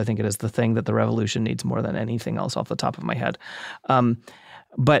mediation skills, I think it is the thing that the revolution needs more than anything else off the top of my head.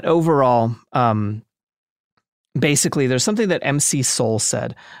 But overall, basically, there's something that MC Soul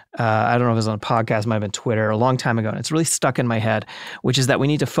said. I don't know if it was on a podcast, might have been Twitter, a long time ago, and it's really stuck in my head, which is that we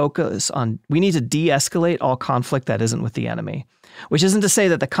need to de-escalate all conflict that isn't with the enemy, which isn't to say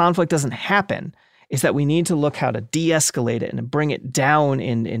that the conflict doesn't happen. It's that we need to look how to de-escalate it and bring it down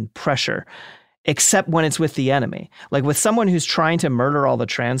in pressure, except when it's with the enemy. Like with someone who's trying to murder all the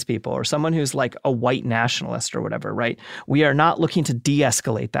trans people, or someone who's like a white nationalist or whatever, right? We are not looking to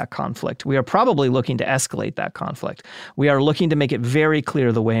de-escalate that conflict. We are probably looking to escalate that conflict. We are looking to make it very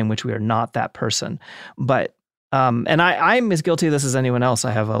clear the way in which we are not that person. But, and I'm as guilty of this as anyone else.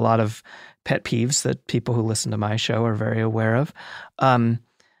 I have a lot of pet peeves that people who listen to my show are very aware of.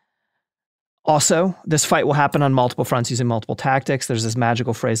 Also, this fight will happen on multiple fronts using multiple tactics. There's this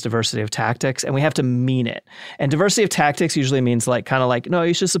magical phrase, diversity of tactics, and we have to mean it. And diversity of tactics usually means like, kind of like, no,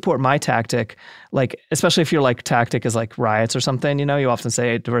 you should support my tactic. Like, especially if your like tactic is like riots or something, you know, you often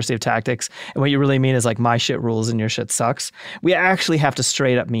say diversity of tactics. And what you really mean is like my shit rules and your shit sucks. We actually have to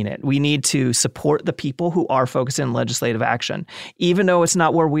straight up mean it. We need to support the people who are focusing on legislative action. Even though it's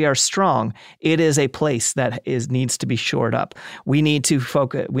not where we are strong, it is a place that needs to be shored up. We need to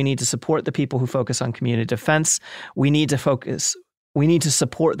support the people who focus on community defense. We need to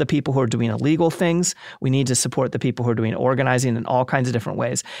support the people who are doing illegal things. We need to support the people who are doing organizing in all kinds of different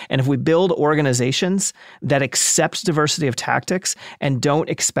ways. And if we build organizations that accept diversity of tactics and don't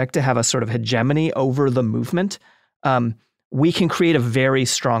expect to have a sort of hegemony over the movement, we can create a very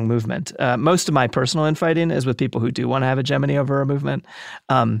strong movement. Most of my personal infighting is with people who do want to have hegemony over a movement.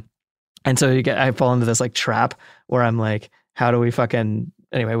 And so I fall into this like trap where I'm like, how do we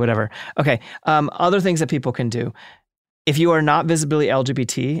anyway, whatever. Okay. Other things that people can do. If you are not visibly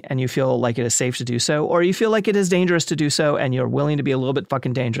LGBT and you feel like it is safe to do so, or you feel like it is dangerous to do so and you're willing to be a little bit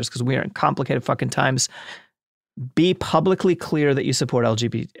fucking dangerous because we are in complicated fucking times, be publicly clear that you support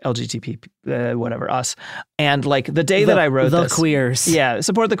LGBT, whatever, us. And like the day that I wrote this. The queers. Yeah,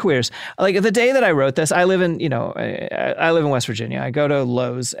 support the queers. Like the day that I wrote this, I live in West Virginia. I go to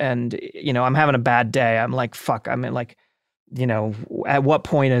Lowe's and, I'm having a bad day. I'm like, fuck, I'm in like, at what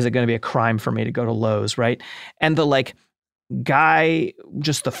point is it going to be a crime for me to go to Lowe's, right? And the like guy,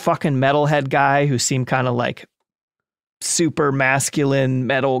 just the fucking metalhead guy who seemed kind of like super masculine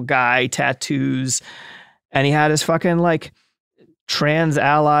metal guy, tattoos, and he had his fucking like trans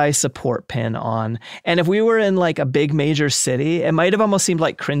ally support pin on. And if we were in like a big major city, it might have almost seemed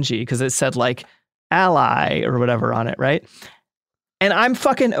like cringy because it said like ally or whatever on it, right? And I'm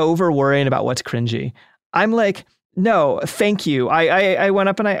fucking over worrying about what's cringy. I'm like, no, thank you. I went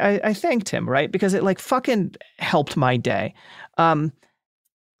up and I thanked him, right? Because it like fucking helped my day. And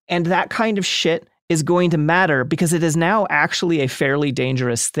that kind of shit is going to matter because it is now actually a fairly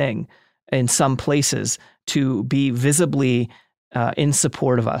dangerous thing in some places to be visibly in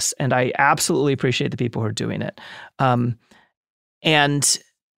support of us. And I absolutely appreciate the people who are doing it.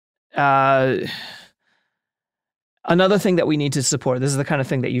 Another thing that we need to support, this is the kind of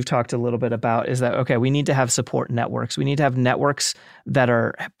thing that you've talked a little bit about, is that, okay, we need to have support networks. We need to have networks that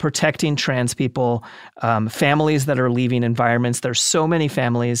are protecting trans people, families that are leaving environments. There's so many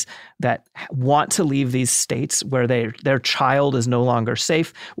families that want to leave these states where their child is no longer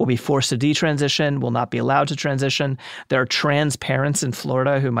safe, will be forced to detransition, will not be allowed to transition. There are trans parents in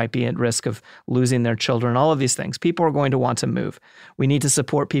Florida who might be at risk of losing their children, all of these things. People are going to want to move. We need to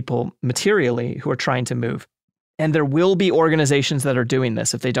support people materially who are trying to move. And there will be organizations that are doing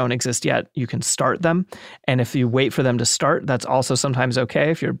this. If they don't exist yet, you can start them. And if you wait for them to start, that's also sometimes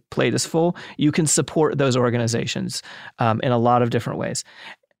okay. If your plate is full, you can support those organizations in a lot of different ways.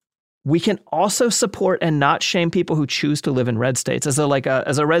 We can also support and not shame people who choose to live in red states. As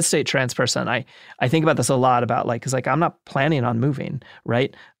a red state trans person, I think about this a lot about because I'm not planning on moving,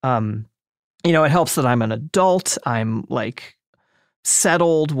 right? It helps that I'm an adult. I'm like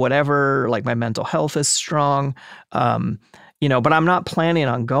settled, whatever, like my mental health is strong, but I'm not planning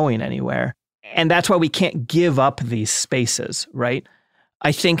on going anywhere. And that's why we can't give up these spaces, right?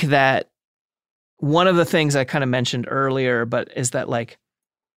 I think that one of the things I kind of mentioned earlier, but is that like,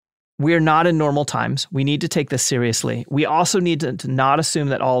 we're not in normal times. We need to take this seriously. We also need to not assume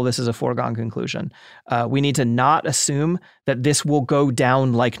that all of this is a foregone conclusion. We need to not assume that this will go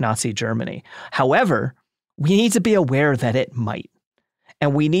down like Nazi Germany. However, we need to be aware that it might.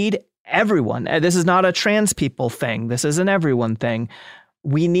 And we need everyone. This is not a trans people thing. This is an everyone thing.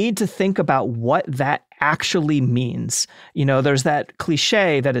 We need to think about what that actually means. There's that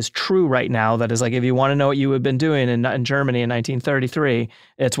cliche that is true right now that is like, if you want to know what you have been doing in Germany in 1933,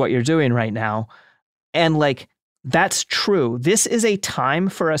 it's what you're doing right now. And like, that's true. This is a time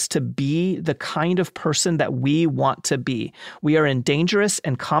for us to be the kind of person that we want to be. We are in dangerous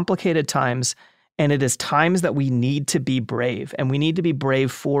and complicated times. And it is times that we need to be brave, and we need to be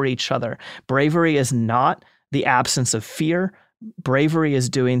brave for each other. Bravery is not the absence of fear. Bravery is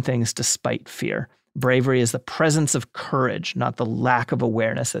doing things despite fear. Bravery is the presence of courage, not the lack of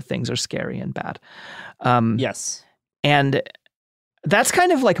awareness that things are scary and bad. Yes. And that's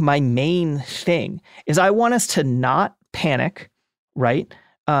kind of like my main thing is I want us to not panic, right?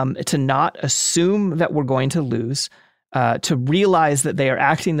 To not assume that we're going to lose, to realize that they are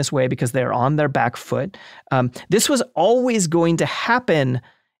acting this way because they're on their back foot. This was always going to happen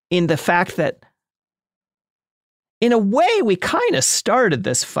in the fact that in a way, we kind of started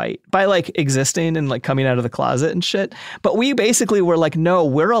this fight by like existing and like coming out of the closet and shit. But we basically were like, no,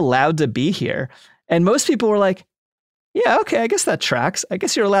 we're allowed to be here. And most people were like, yeah, okay, I guess that tracks. I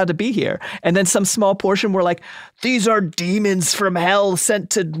guess you're allowed to be here. And then some small portion were like, these are demons from hell sent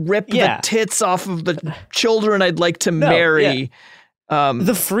to rip the tits off of the children I'd like to marry. Yeah.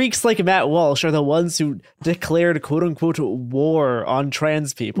 The freaks like Matt Walsh are the ones who declared quote unquote war on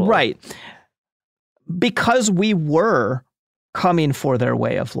trans people. Right. Because we were coming for their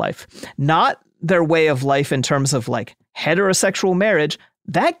way of life, not their way of life in terms of like heterosexual marriage.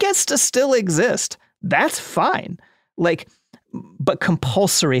 That gets to still exist. That's fine. Like, but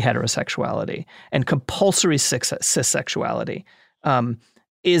compulsory heterosexuality and compulsory cissexuality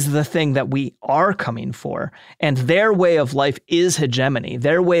is the thing that we are coming for. And their way of life is hegemony.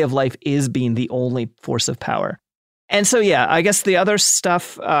 Their way of life is being the only force of power. And so, yeah, I guess the other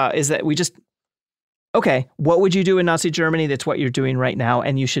stuff is that we just, okay, what would you do in Nazi Germany? That's what you're doing right now.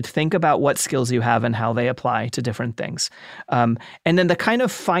 And you should think about what skills you have and how they apply to different things. And then the kind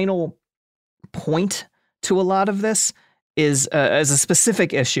of final point to a lot of this is as a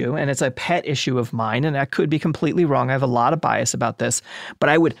specific issue, and it's a pet issue of mine, and I could be completely wrong. I have a lot of bias about this, but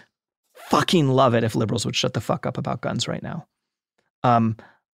I would fucking love it if liberals would shut the fuck up about guns right now.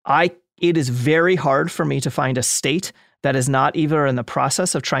 It is very hard for me to find a state that is not either in the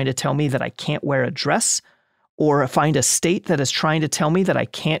process of trying to tell me that I can't wear a dress, or find a state that is trying to tell me that I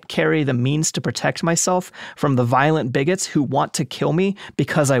can't carry the means to protect myself from the violent bigots who want to kill me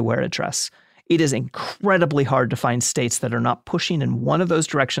because I wear a dress. It is incredibly hard to find states that are not pushing in one of those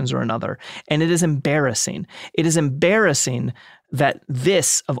directions or another. And it is embarrassing. It is embarrassing that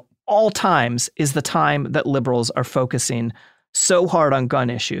this, of all times, is the time that liberals are focusing so hard on gun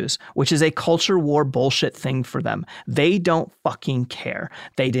issues, which is a culture war bullshit thing for them. They don't fucking care.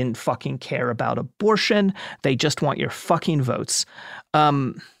 They didn't fucking care about abortion. They just want your fucking votes.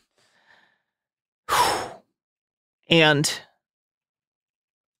 And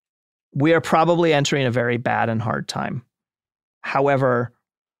we are probably entering a very bad and hard time. However,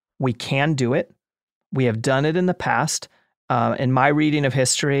 we can do it. We have done it in the past. In my reading of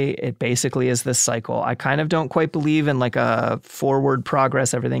history, it basically is this cycle. I kind of don't quite believe in like a forward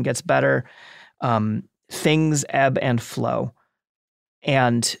progress. Everything gets better. Things ebb and flow.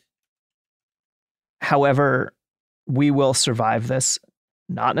 And however, we will survive this.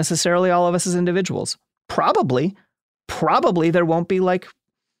 Not necessarily all of us as individuals. Probably there won't be like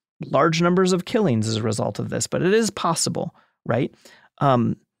large numbers of killings as a result of this, but it is possible, right?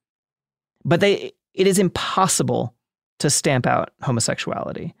 But it is impossible to stamp out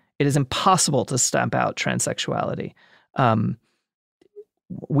homosexuality. It is impossible to stamp out transsexuality.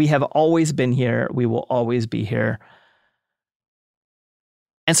 We have always been here. We will always be here.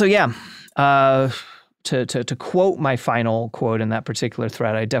 And so, yeah, to quote my final quote in that particular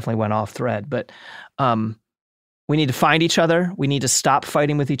thread, I definitely went off thread, but we need to find each other. We need to stop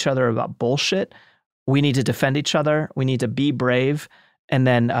fighting with each other about bullshit. We need to defend each other. We need to be brave. And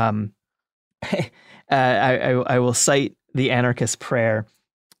then I will cite the anarchist prayer,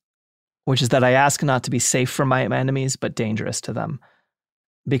 which is that I ask not to be safe from my enemies, but dangerous to them.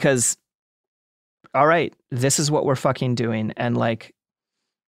 Because, all right, this is what we're fucking doing. And like,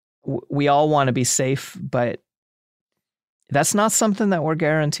 we all want to be safe, but that's not something that we're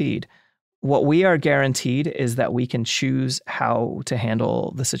guaranteed. What we are guaranteed is that we can choose how to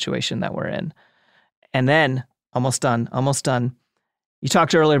handle the situation that we're in. And then, almost done. You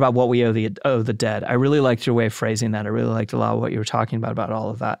talked earlier about what we owe the dead. I really liked your way of phrasing that. I really liked a lot of what you were talking about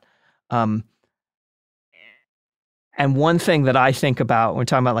all of that. And one thing that I think about, when we're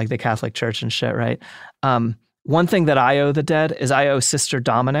talking about like the Catholic Church and shit, right? One thing that I owe the dead is I owe Sister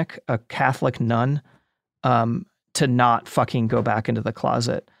Dominic, a Catholic nun, to not fucking go back into the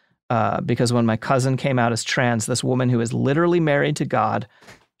closet. Because when my cousin came out as trans, this woman who is literally married to God,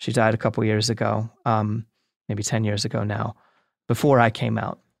 she died a couple years ago, maybe 10 years ago now, before I came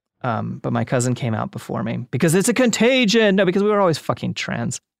out. But my cousin came out before me because it's a contagion. No, because we were always fucking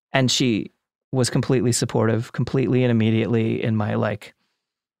trans. And she was completely supportive, completely and immediately in my like,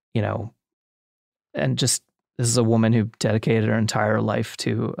 you know, and just this is a woman who dedicated her entire life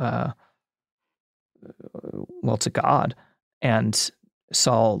to to God, and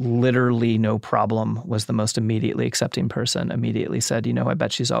saw literally no problem, was the most immediately accepting person, immediately said, I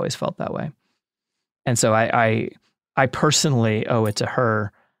bet she's always felt that way. And so I personally owe it to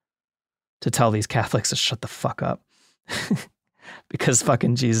her to tell these Catholics to shut the fuck up. Because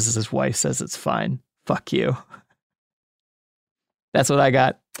fucking Jesus' wife says it's fine. Fuck you. That's what I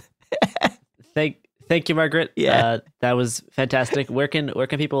got. Thank you, Margaret. Yeah. That was fantastic. Where can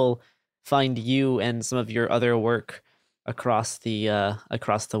people find you and some of your other work across the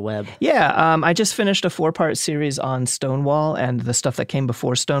web? Yeah, I just finished a 4-part series on Stonewall and the stuff that came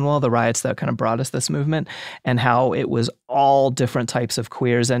before Stonewall, the riots that kind of brought us this movement, and how it was all different types of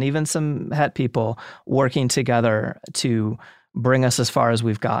queers and even some het people working together to bring us as far as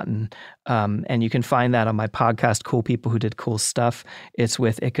we've gotten. And you can find that on my podcast, Cool People Who Did Cool Stuff. It's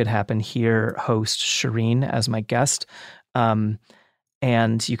with It Could Happen Here host Shireen as my guest.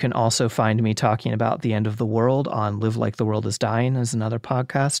 And you can also find me talking about the end of the world on Live Like the World is Dying as another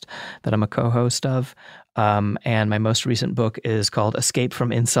podcast that I'm a co-host of. And my most recent book is called Escape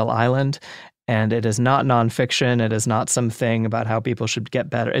from Incel Island. And it is not nonfiction. It is not something about how people should get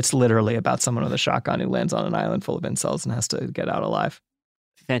better. It's literally about someone with a shotgun who lands on an island full of incels and has to get out alive.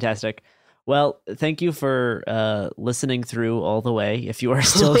 Fantastic. Well, thank you for listening through all the way. If you are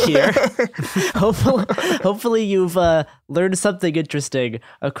still here, hopefully you've learned something interesting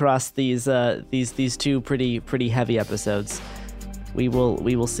across these two pretty heavy episodes. We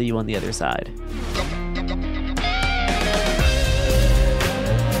will see you on the other side.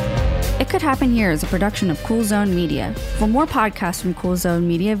 It Could Happen Here is a production of Cool Zone Media. For more podcasts from Cool Zone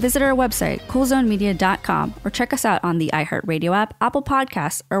Media, visit our website, coolzonemedia.com, or check us out on the iHeartRadio app, Apple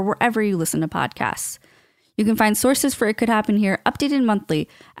Podcasts, or wherever you listen to podcasts. You can find sources for It Could Happen Here updated monthly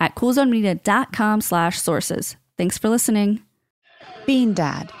at coolzonemedia.com/sources. Thanks for listening. Bean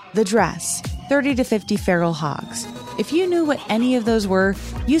Dad, The Dress, 30 to 50 Feral Hogs. If you knew what any of those were,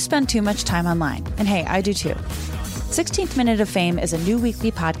 you spend too much time online. And hey, I do too. 16th Minute of Fame is a new weekly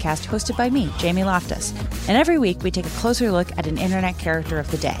podcast hosted by me, Jamie Loftus. And every week we take a closer look at an internet character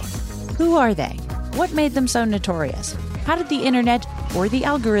of the day. Who are they? What made them so notorious? How did the internet or the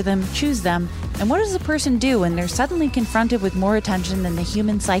algorithm choose them? And what does a person do when they're suddenly confronted with more attention than the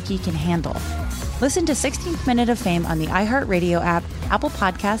human psyche can handle? Listen to 16th Minute of Fame on the iHeartRadio app, Apple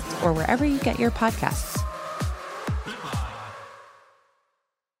Podcasts, or wherever you get your podcasts.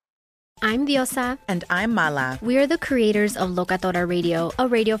 I'm Diosa. And I'm Mala. We are the creators of Locatora Radio, a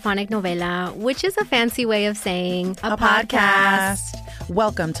radiophonic novela, which is a fancy way of saying a podcast.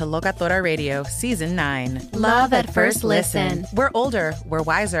 Welcome to Locatora Radio, Season 9. Love at first listen. We're older, we're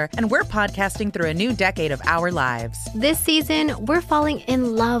wiser, and we're podcasting through a new decade of our lives. This season, we're falling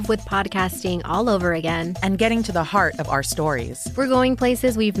in love with podcasting all over again. And getting to the heart of our stories. We're going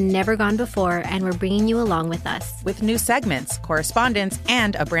places we've never gone before, and we're bringing you along with us. With new segments, correspondence,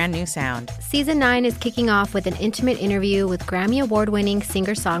 and a brand new sound. Season 9 is kicking off with an intimate interview with Grammy Award-winning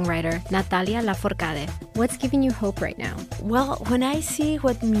singer-songwriter Natalia Lafourcade. What's giving you hope right now? Well, when I see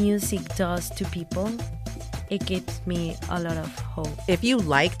what music does to people, it gives me a lot of hope. If you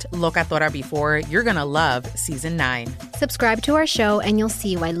liked Locatora before, you're going to love Season 9. Subscribe to our show and you'll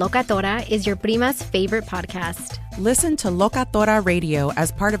see why Locatora is your prima's favorite podcast. Listen to Locatora Radio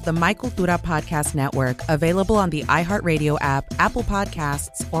as part of the My Cultura Podcast Network, available on the iHeartRadio app, Apple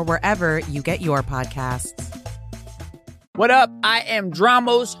Podcasts, or wherever you get your podcasts. What up? I am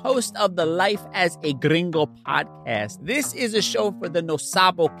Dramos, host of the Life as a Gringo podcast. This is a show for the No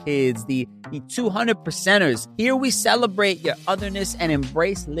Sabo kids, the 200%ers. Here we celebrate your otherness and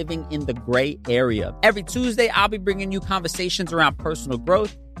embrace living in the gray area. Every Tuesday, I'll be bringing you conversations around personal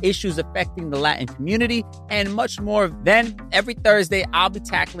growth, issues affecting the Latin community, and much more. Then, every Thursday, I'll be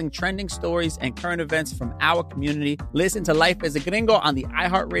tackling trending stories and current events from our community. Listen to Life as a Gringo on the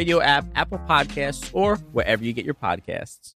iHeartRadio app, Apple Podcasts, or wherever you get your podcasts.